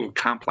gets a little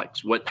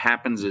complex. What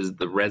happens is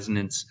the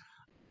resonance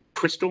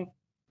crystal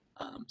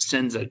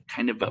sends a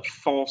kind of a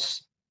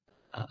false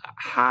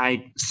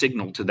high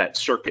signal to that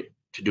circuit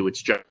to do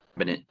its job,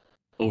 and it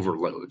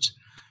overloads.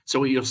 So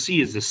what you'll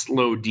see is this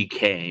slow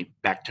decay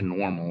back to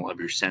normal of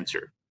your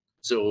sensor.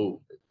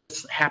 So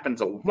this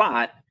happens a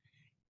lot.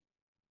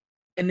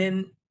 And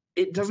then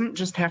it doesn't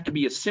just have to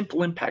be a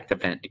simple impact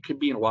event. It could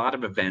be a lot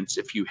of events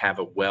if you have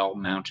a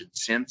well-mounted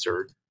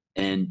sensor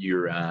and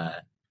you're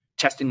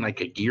testing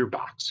like a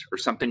gearbox or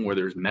something where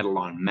there's metal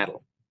on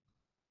metal.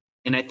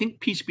 And I think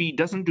PCB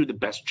doesn't do the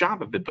best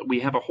job of it, but we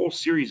have a whole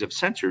series of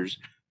sensors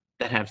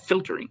that have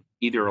filtering,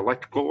 either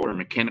electrical or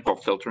mechanical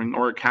filtering,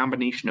 or a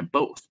combination of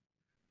both.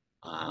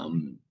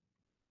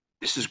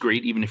 This is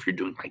great even if you're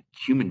doing like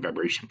human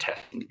vibration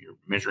testing, you're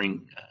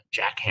measuring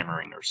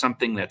jackhammering or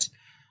something that's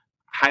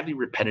highly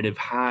repetitive,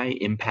 high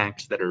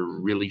impacts that are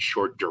really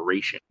short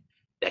duration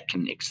that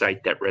can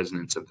excite that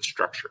resonance of the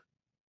structure.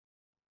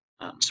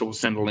 So we'll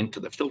send a link to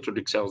the filtered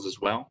accels as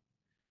well.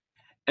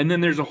 And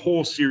then there's a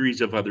whole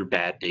series of other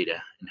bad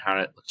data and how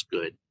that looks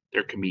good.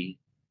 There can be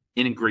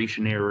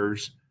integration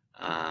errors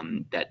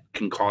that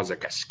can cause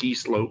like a ski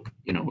slope,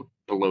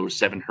 below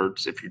 7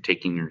 hertz if you're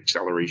taking your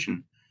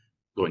acceleration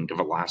going to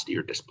velocity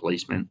or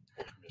displacement.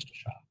 Or from just a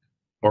shock.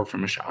 Or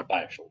from a shock.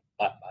 Bias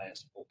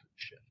voltage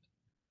shift.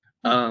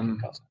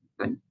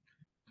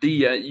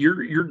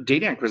 Your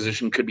data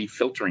acquisition could be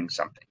filtering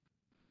something.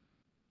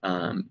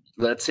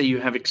 Let's say you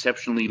have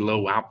exceptionally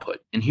low output,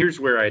 and here's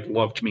where I'd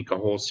love to make a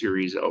whole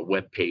series, a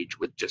web page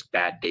with just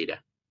bad data,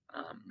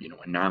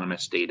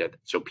 anonymous data,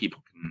 so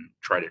people can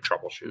try to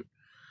troubleshoot.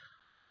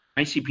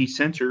 ICP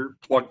sensor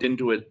plugged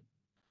into a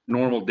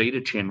normal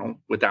data channel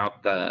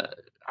without the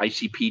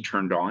ICP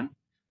turned on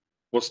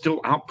will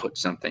still output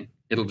something.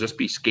 It'll just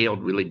be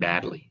scaled really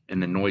badly,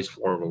 and the noise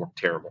floor will look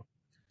terrible.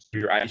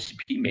 Your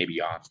ICP may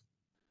be off.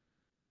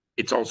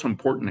 It's also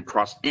important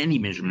across any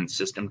measurement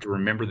system to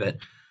remember that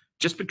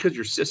just because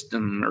your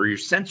system or your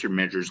sensor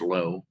measures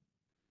low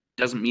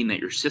doesn't mean that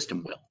your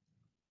system will.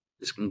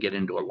 This can get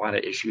into a lot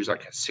of issues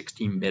like a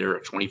 16-bit or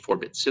a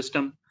 24-bit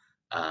system,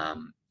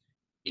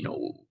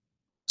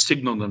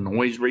 signal to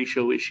noise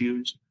ratio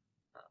issues.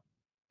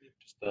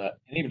 And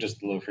even just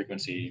the low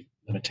frequency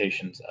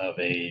limitations of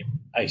a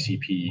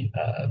ICP,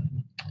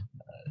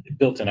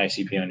 built-in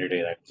ICP on your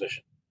data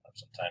acquisition.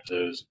 Sometimes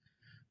those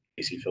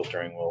AC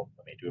filtering will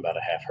only do about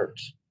a half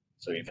hertz.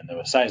 So even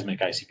though a seismic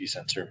ICP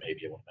sensor may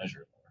be able to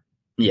measure it more.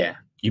 Yeah,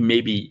 you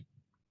maybe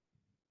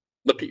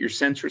look at your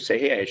sensor, say,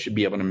 hey, I should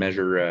be able to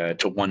measure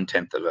to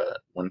 1/10 of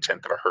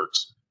a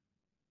hertz,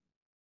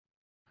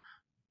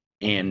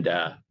 and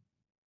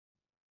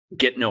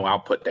get no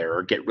output there,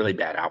 or get really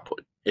bad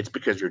output. It's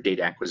because your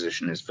data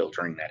acquisition is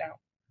filtering that out.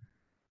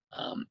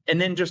 And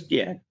then just,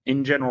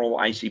 in general,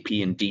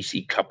 ICP and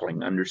DC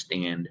coupling,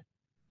 understand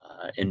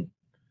and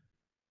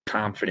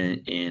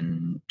confident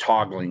in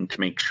toggling to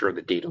make sure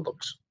the data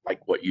looks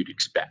like what you'd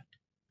expect.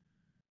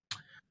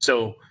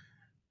 So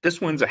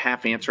this one's a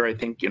half answer, I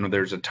think.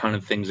 There's a ton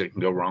of things that can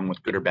go wrong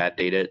with good or bad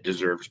data. It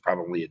deserves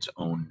probably its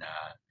own.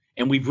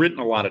 And we've written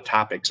a lot of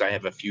topics. I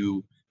have a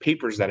few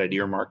papers that I'd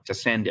earmarked to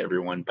send to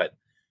everyone, but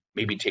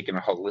maybe taking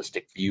a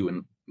holistic view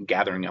and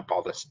gathering up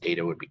all this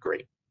data would be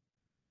great.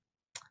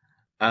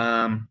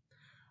 Why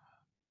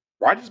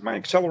does my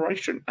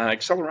accelerometer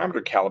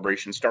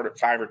calibration start at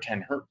 5 or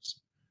 10 hertz,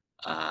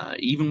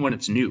 even when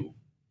it's new?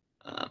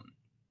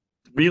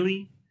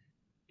 Really,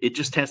 it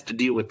just has to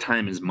deal with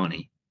time is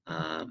money.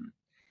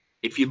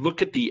 If you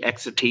look at the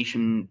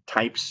excitation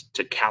types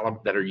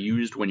that are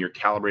used when you're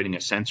calibrating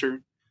a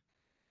sensor,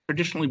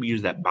 traditionally we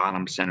use that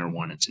bottom center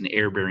one. It's an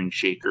air-bearing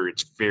shaker.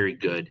 It's very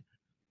good,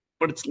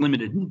 but it's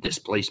limited in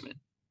displacement.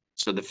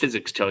 So the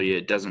physics tell you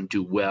it doesn't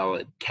do well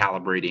at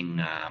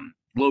calibrating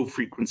low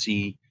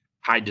frequency,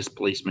 high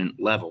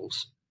displacement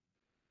levels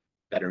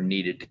that are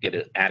needed to get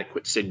an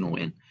adequate signal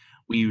in.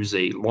 We use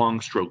a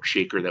long stroke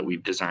shaker that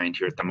we've designed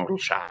here at the Modal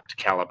shop to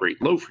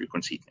calibrate low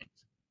frequency things,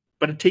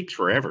 but it takes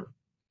forever.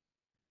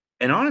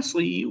 And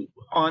honestly,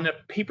 on a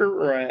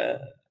paper or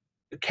a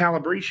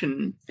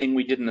calibration thing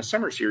we did in the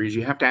summer series,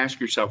 you have to ask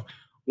yourself,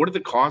 what are the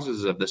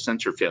causes of the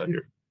sensor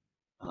failure?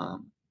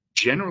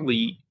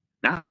 Generally,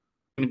 not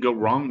going to go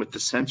wrong with the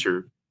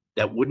sensor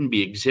that wouldn't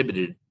be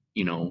exhibited,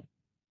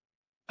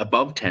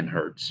 above 10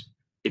 hertz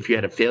if you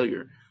had a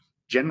failure.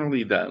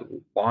 Generally, the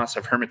loss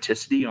of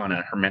hermeticity on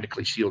a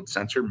hermetically sealed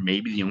sensor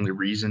may be the only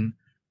reason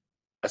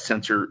a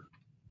sensor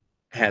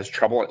has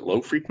trouble at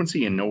low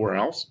frequency and nowhere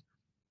else.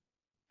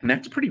 And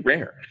that's pretty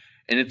rare.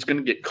 And it's going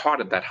to get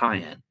caught at that high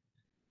end.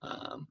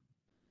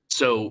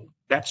 So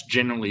that's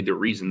generally the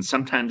reason.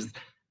 Sometimes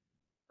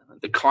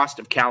the cost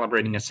of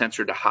calibrating a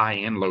sensor to high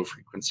and low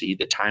frequency,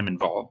 the time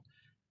involved,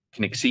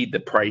 can exceed the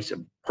price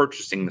of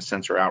purchasing the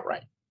sensor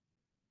outright.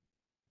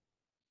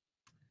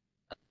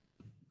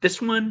 This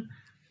one,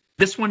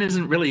 This one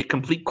isn't really a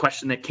complete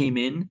question that came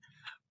in,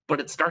 but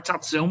it starts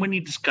out so many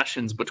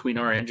discussions between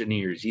our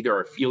engineers, either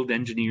our field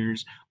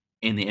engineers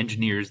and the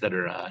engineers that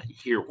are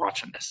here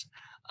watching this.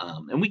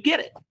 And we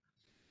get it.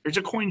 There's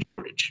a coin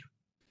shortage.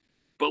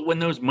 But when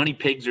those money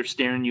pigs are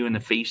staring you in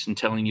the face and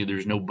telling you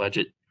there's no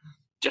budget,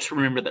 just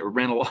remember that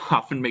rental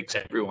often makes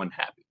everyone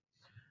happy.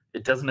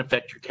 It doesn't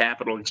affect your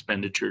capital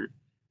expenditure.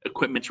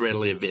 Equipment's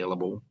readily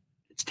available.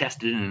 It's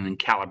tested and in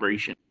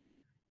calibration.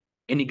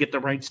 And you get the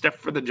right stuff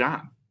for the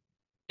job.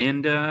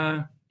 And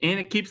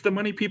it keeps the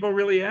money people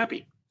really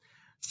happy.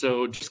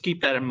 So just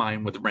keep that in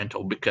mind with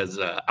rental, because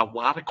a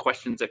lot of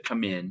questions that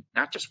come in,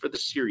 not just for the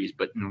series,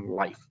 but in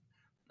life,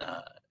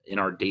 in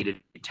our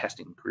day-to-day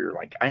testing career,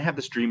 like, I have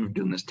this dream of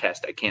doing this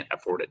test. I can't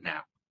afford it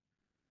now.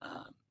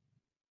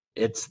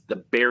 It's the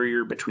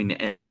barrier between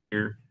the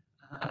engineer,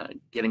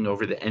 getting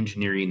over the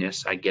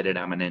engineeriness. I get it.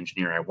 I'm an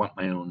engineer. I want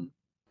my own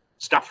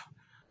stuff,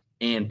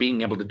 and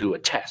being able to do a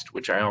test,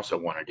 which I also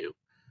want to do.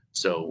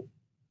 So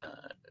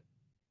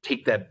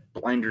take that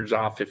blinders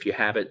off if you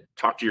have it.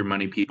 Talk to your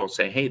money people.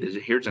 Say, hey,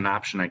 here's an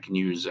option. I can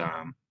use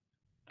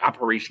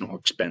operational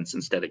expense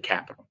instead of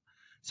capital.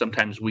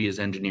 Sometimes we as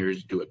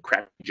engineers do a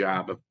crappy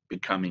job of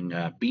becoming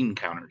bean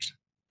counters.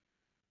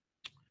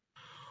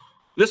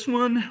 This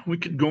one, we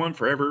could go on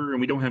forever,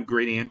 and we don't have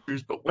great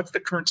answers, but what's the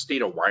current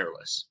state of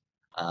wireless?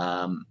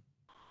 I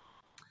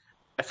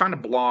found a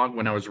blog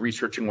when I was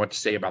researching what to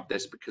say about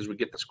this, because we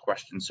get this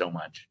question so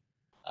much.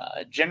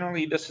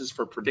 Generally, this is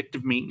for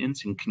predictive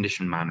maintenance and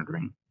condition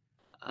monitoring.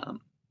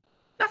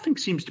 Nothing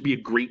seems to be a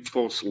great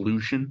full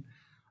solution,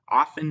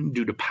 often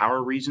due to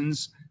power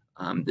reasons.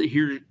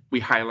 Here we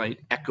highlight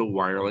Echo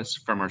Wireless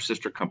from our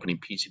sister company,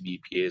 PCB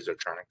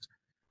Piezotronics.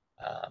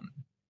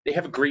 They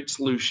have a great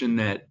solution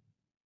that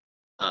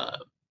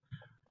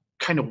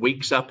kind of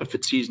wakes up if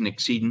it sees an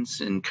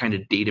exceedance, and kind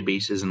of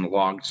databases and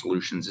log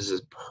solutions. This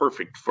is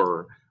perfect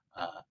for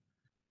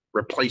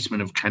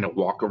replacement of kind of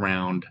walk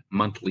around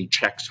monthly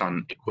checks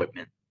on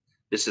equipment.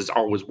 This is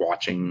always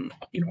watching,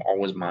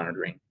 always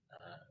monitoring,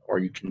 or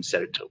you can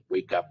set it to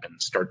wake up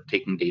and start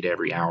taking data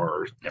every hour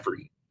or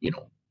every,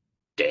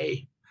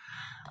 day.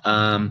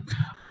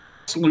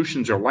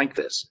 Solutions are like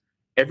this.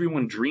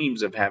 Everyone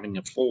dreams of having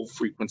a full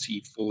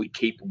frequency, fully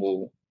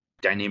capable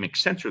dynamic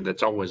sensor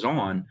that's always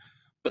on,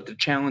 but the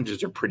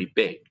challenges are pretty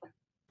big.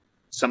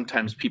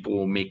 Sometimes people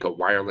will make a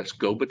wireless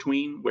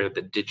go-between where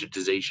the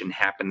digitization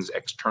happens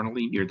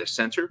externally near the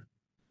sensor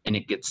and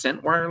it gets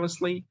sent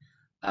wirelessly.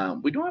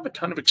 We don't have a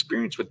ton of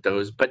experience with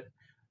those, but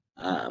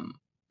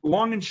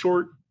long and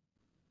short,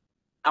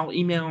 I'll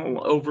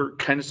email over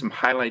kind of some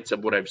highlights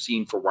of what I've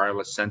seen for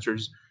wireless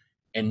sensors,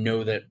 and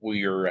know that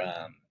we're,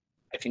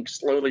 I think,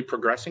 slowly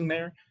progressing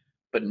there,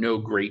 but no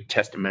great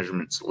test and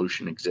measurement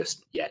solution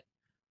exists yet.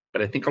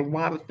 But I think a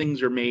lot of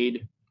things are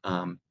made.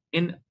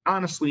 And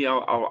honestly,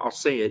 I'll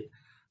say it,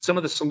 some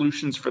of the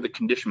solutions for the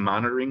condition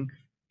monitoring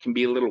can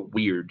be a little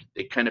weird.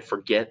 They kind of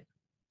forget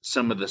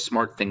some of the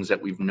smart things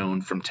that we've known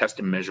from test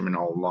and measurement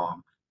all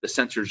along. The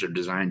sensors are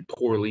designed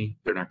poorly.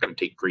 They're not going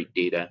to take great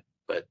data,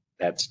 but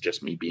that's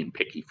just me being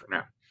picky for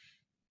now.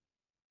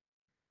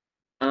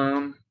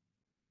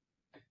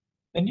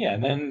 And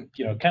then,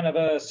 kind of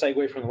a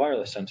segue from the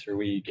wireless sensor,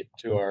 we get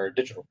to our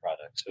digital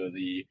product. So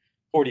the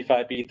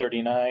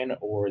 45B39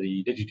 or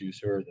the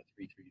Digiducer, the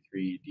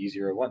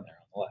 333D01 there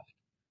on the left.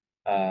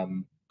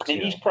 And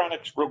these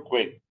products, real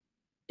quick,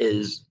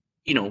 is,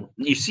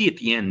 you see at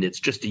the end, it's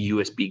just a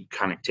USB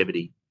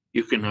connectivity.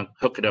 You can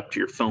hook it up to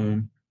your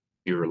phone,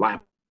 your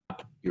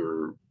laptop,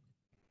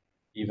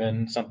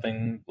 even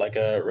something like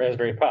a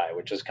Raspberry Pi,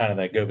 which is kind of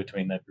that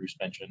go-between that Bruce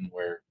mentioned,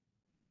 where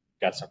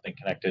you've got something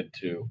connected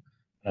to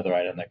another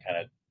item that kind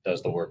of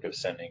does the work of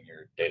sending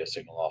your data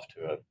signal off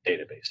to a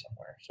database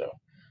somewhere. So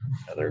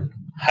they're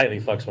highly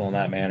flexible in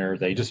that manner.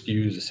 They just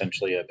use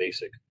essentially a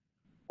basic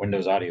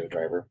Windows audio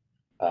driver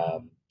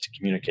to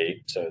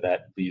communicate. So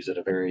that leaves it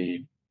a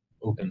very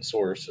open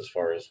source as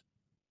far as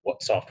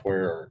what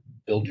software, or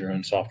build your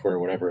own software,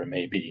 whatever it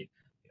may be.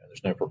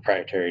 There's no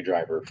proprietary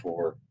driver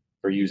for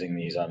using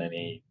these on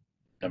any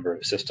number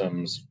of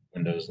systems,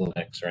 Windows,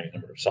 Linux, or any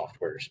number of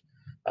softwares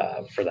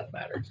for that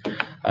matter.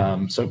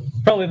 So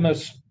probably the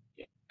most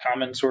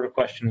common sort of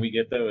question we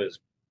get, though, is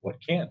what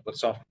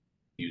software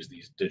use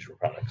these digital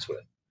products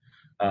with?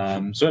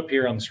 So up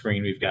here on the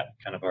screen, we've got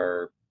kind of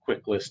our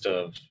quick list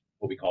of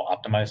what we call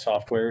optimized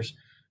softwares.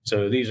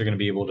 So these are going to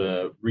be able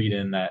to read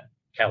in that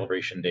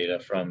calibration data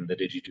from the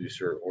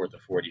Digiducer or the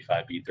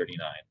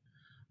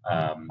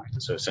 45B39.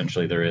 So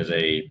essentially, there is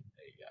a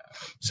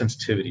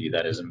sensitivity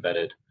that is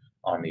embedded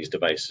on these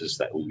devices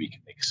that we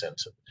can make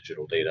sense of the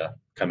digital data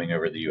coming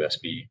over the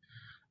USB.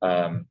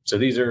 So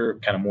these are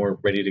kind of more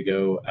ready to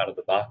go out of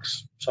the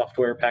box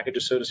software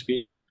packages, so to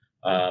speak.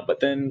 But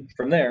then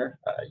from there,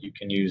 you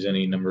can use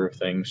any number of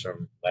things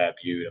from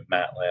LabVIEW to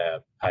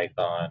MATLAB,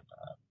 Python,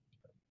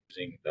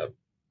 using the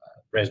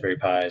Raspberry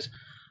Pis,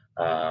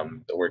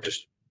 or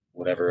just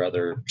whatever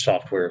other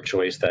software of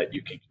choice that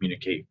you can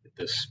communicate with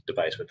this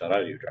device with that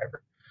audio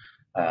driver.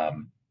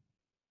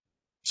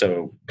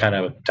 So kind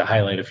of to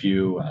highlight a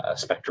few,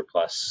 Spectra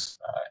Plus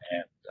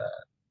and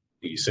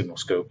the signal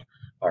scope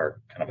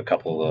are kind of a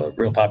couple of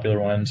real popular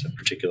ones, in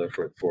particular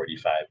for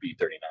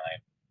 485B39,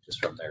 just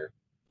from their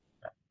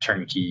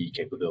turnkey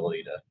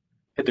capability to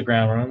hit the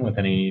ground running with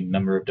any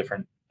number of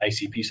different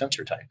ICP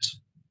sensor types.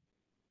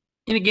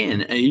 And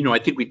again, I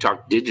think we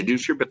talked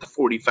Digiducer, but the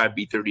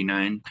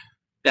 45B39,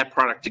 that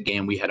product,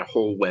 again, we had a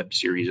whole web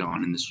series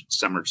on in this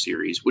summer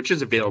series, which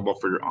is available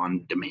for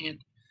on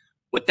demand.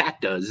 What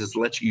that does is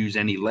lets you use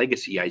any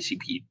legacy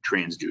ICP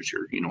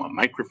transducer, a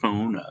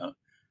microphone, a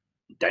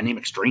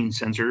dynamic strain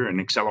sensor, an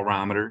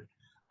accelerometer,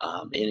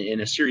 in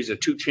a series of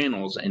 2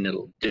 channels, and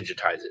it'll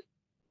digitize it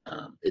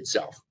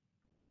itself.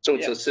 So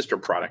it's a sister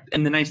product.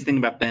 And the nice thing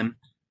about them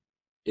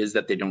is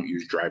that they don't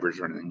use drivers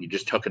or anything. You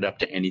just hook it up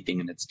to anything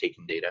and it's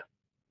taking data.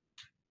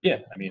 Yeah,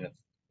 I mean,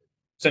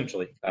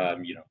 essentially, they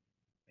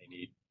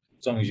need,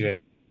 as long as you have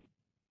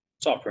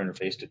software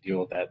interface to deal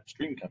with that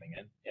stream coming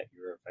in,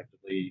 you're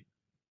effectively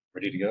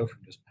ready to go from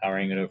just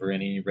powering it over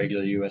any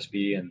regular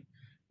USB, and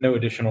no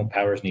additional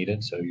power is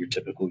needed. So your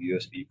typical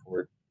USB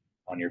port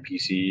on your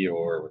PC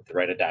or with the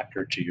right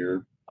adapter to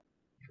your,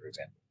 for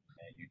example,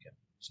 and you can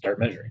start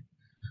measuring.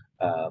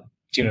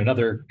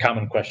 Another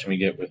common question we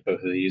get with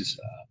both of these is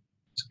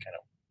kind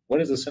of,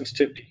 what is the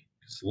sensitivity?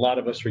 Because a lot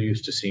of us are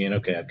used to seeing,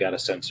 okay, I've got a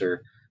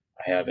sensor,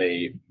 I have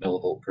a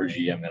millivolt per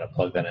G, I'm going to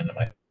plug that into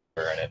my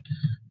sensor,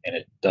 and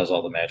it does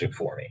all the magic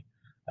for me.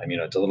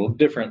 It's a little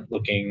different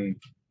looking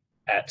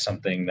at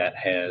something that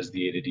has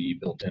the A to D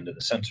built into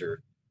the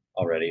sensor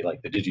already,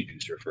 like the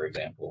Digiducer, for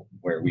example,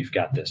 where we've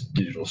got this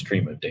digital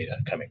stream of data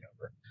coming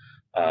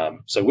over.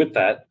 So with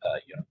that,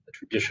 the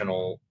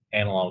traditional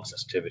analog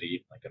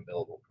sensitivity, like a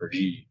millivolt per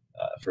G,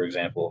 for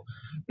example,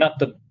 not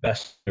the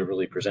best to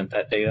really present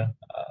that data.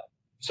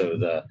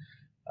 So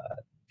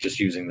just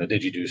using the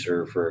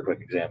Digiducer for a quick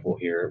example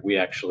here, we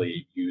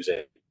actually use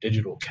a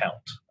digital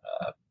count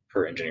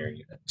per engineering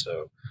unit.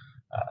 So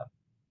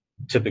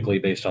typically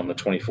based on the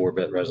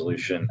 24-bit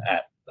resolution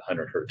at the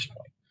 100 hertz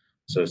point.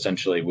 So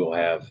essentially we'll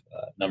have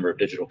a number of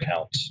digital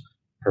counts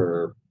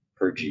per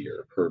G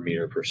or per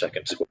meter per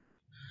second squared.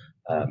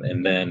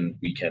 And then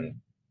we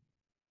can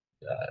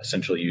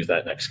essentially use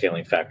that next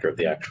scaling factor of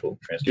the actual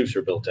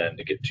transducer built in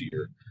to get to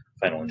your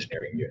final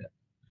engineering unit.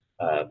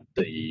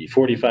 The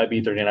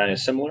 45B39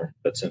 is similar,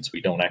 but since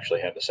we don't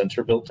actually have the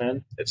sensor built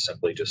in, it's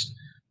simply just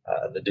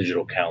the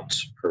digital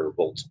counts per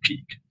volts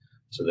peak.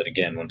 So that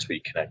again, once we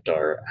connect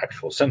our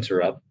actual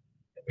sensor up,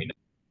 and we know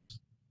the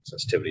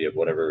sensitivity of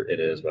whatever it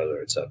is,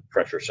 whether it's a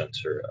pressure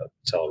sensor, a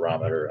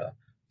accelerometer, a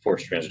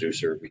force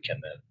transducer, we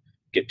can then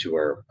get to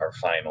our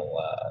final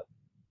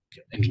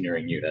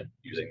engineering unit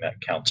using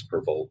that counts per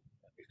volt.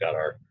 We've got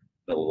our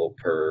millivolt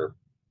per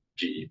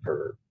G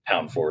per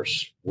pound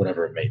force,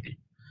 whatever it may be.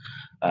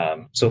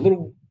 So a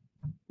little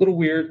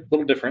weird, a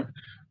little different,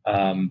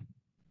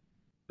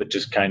 but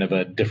just kind of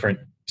a different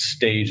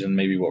stage than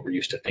maybe what we're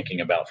used to thinking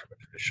about from a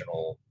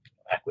traditional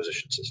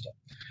acquisition system.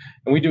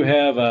 And we do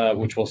have,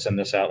 which we'll send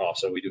this out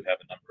also, we do have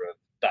a number of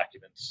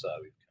documents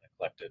we've kind of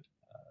collected,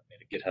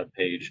 made a GitHub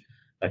page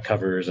that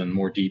covers in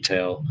more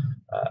detail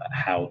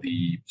how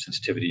the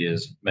sensitivity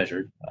is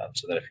measured,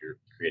 so that if you're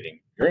creating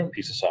your own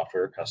piece of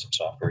software, custom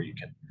software, you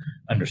can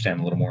understand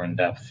a little more in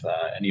depth,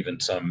 and even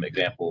some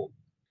example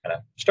kind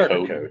of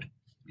starter code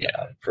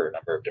for a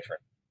number of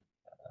different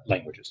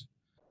languages.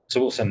 So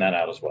we'll send that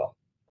out as well.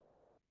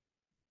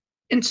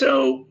 And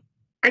so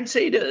I'd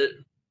say to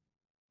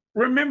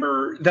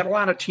remember that a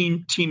lot of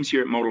teams here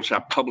at Modal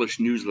Shop publish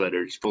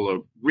newsletters full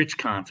of rich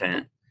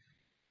content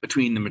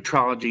between the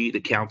metrology,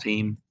 the Cal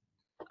team,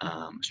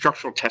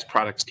 structural test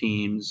products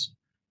teams,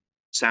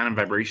 sound and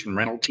vibration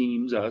rental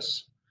teams,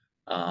 us,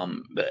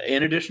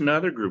 in addition to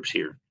other groups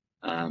here.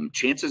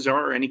 Chances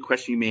are any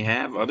question you may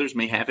have, others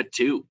may have it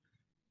too.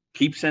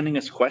 Keep sending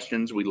us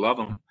questions. We love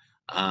them.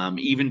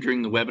 Even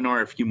during the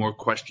webinar, a few more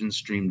questions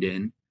streamed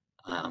in.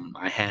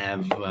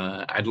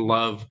 I'd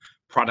love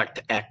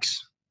product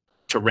X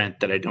to rent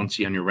that I don't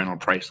see on your rental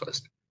price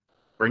list.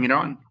 Bring it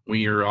on.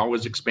 We are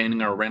always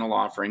expanding our rental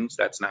offerings.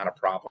 That's not a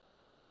problem.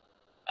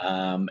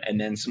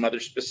 And then some other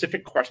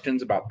specific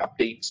questions about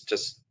updates to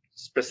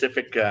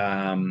specific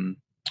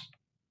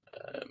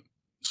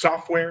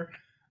software.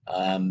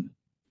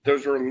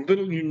 Those are a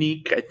little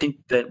unique. I think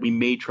that we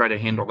may try to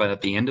handle that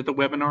at the end of the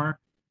webinar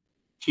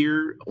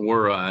here,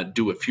 or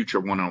do a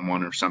future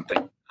one-on-one or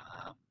something.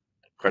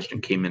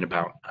 Question came in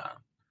about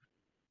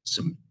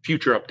some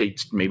future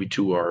updates maybe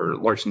to our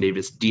Larson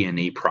Davis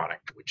DNA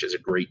product, which is a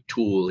great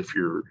tool if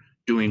you're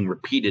doing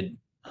repeated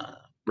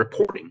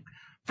reporting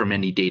from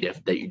any data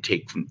that you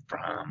take from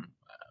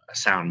a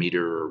sound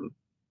meter or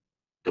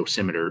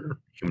dosimeter or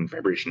human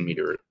vibration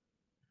meter.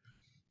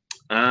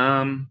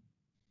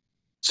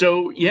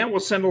 So yeah, we'll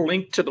send a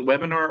link to the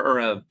webinar,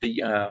 or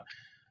the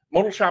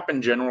Modal Shop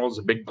in general is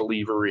a big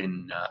believer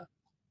in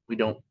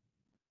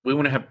we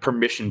want to have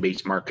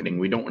permission-based marketing.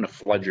 We don't want to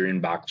flood your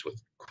inbox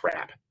with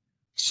crap.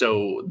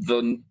 So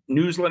the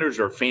newsletters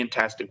are a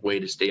fantastic way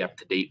to stay up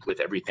to date with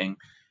everything.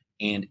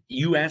 And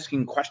you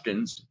asking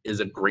questions is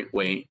a great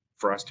way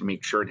for us to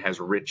make sure it has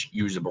rich,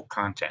 usable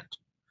content.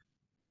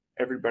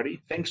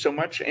 Everybody, thanks so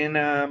much.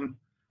 And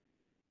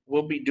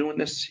we'll be doing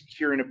this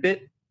here in a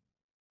bit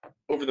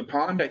over the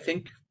pond, I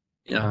think,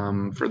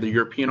 for the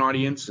European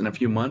audience in a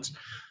few months.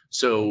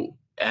 So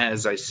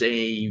as I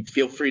say,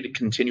 feel free to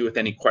continue with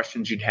any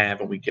questions you'd have,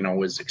 and we can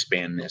always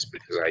expand this,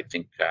 because I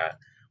think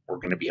we're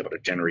going to be able to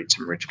generate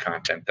some rich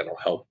content that'll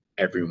help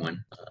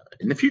everyone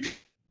in the future.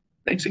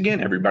 Thanks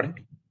again, everybody.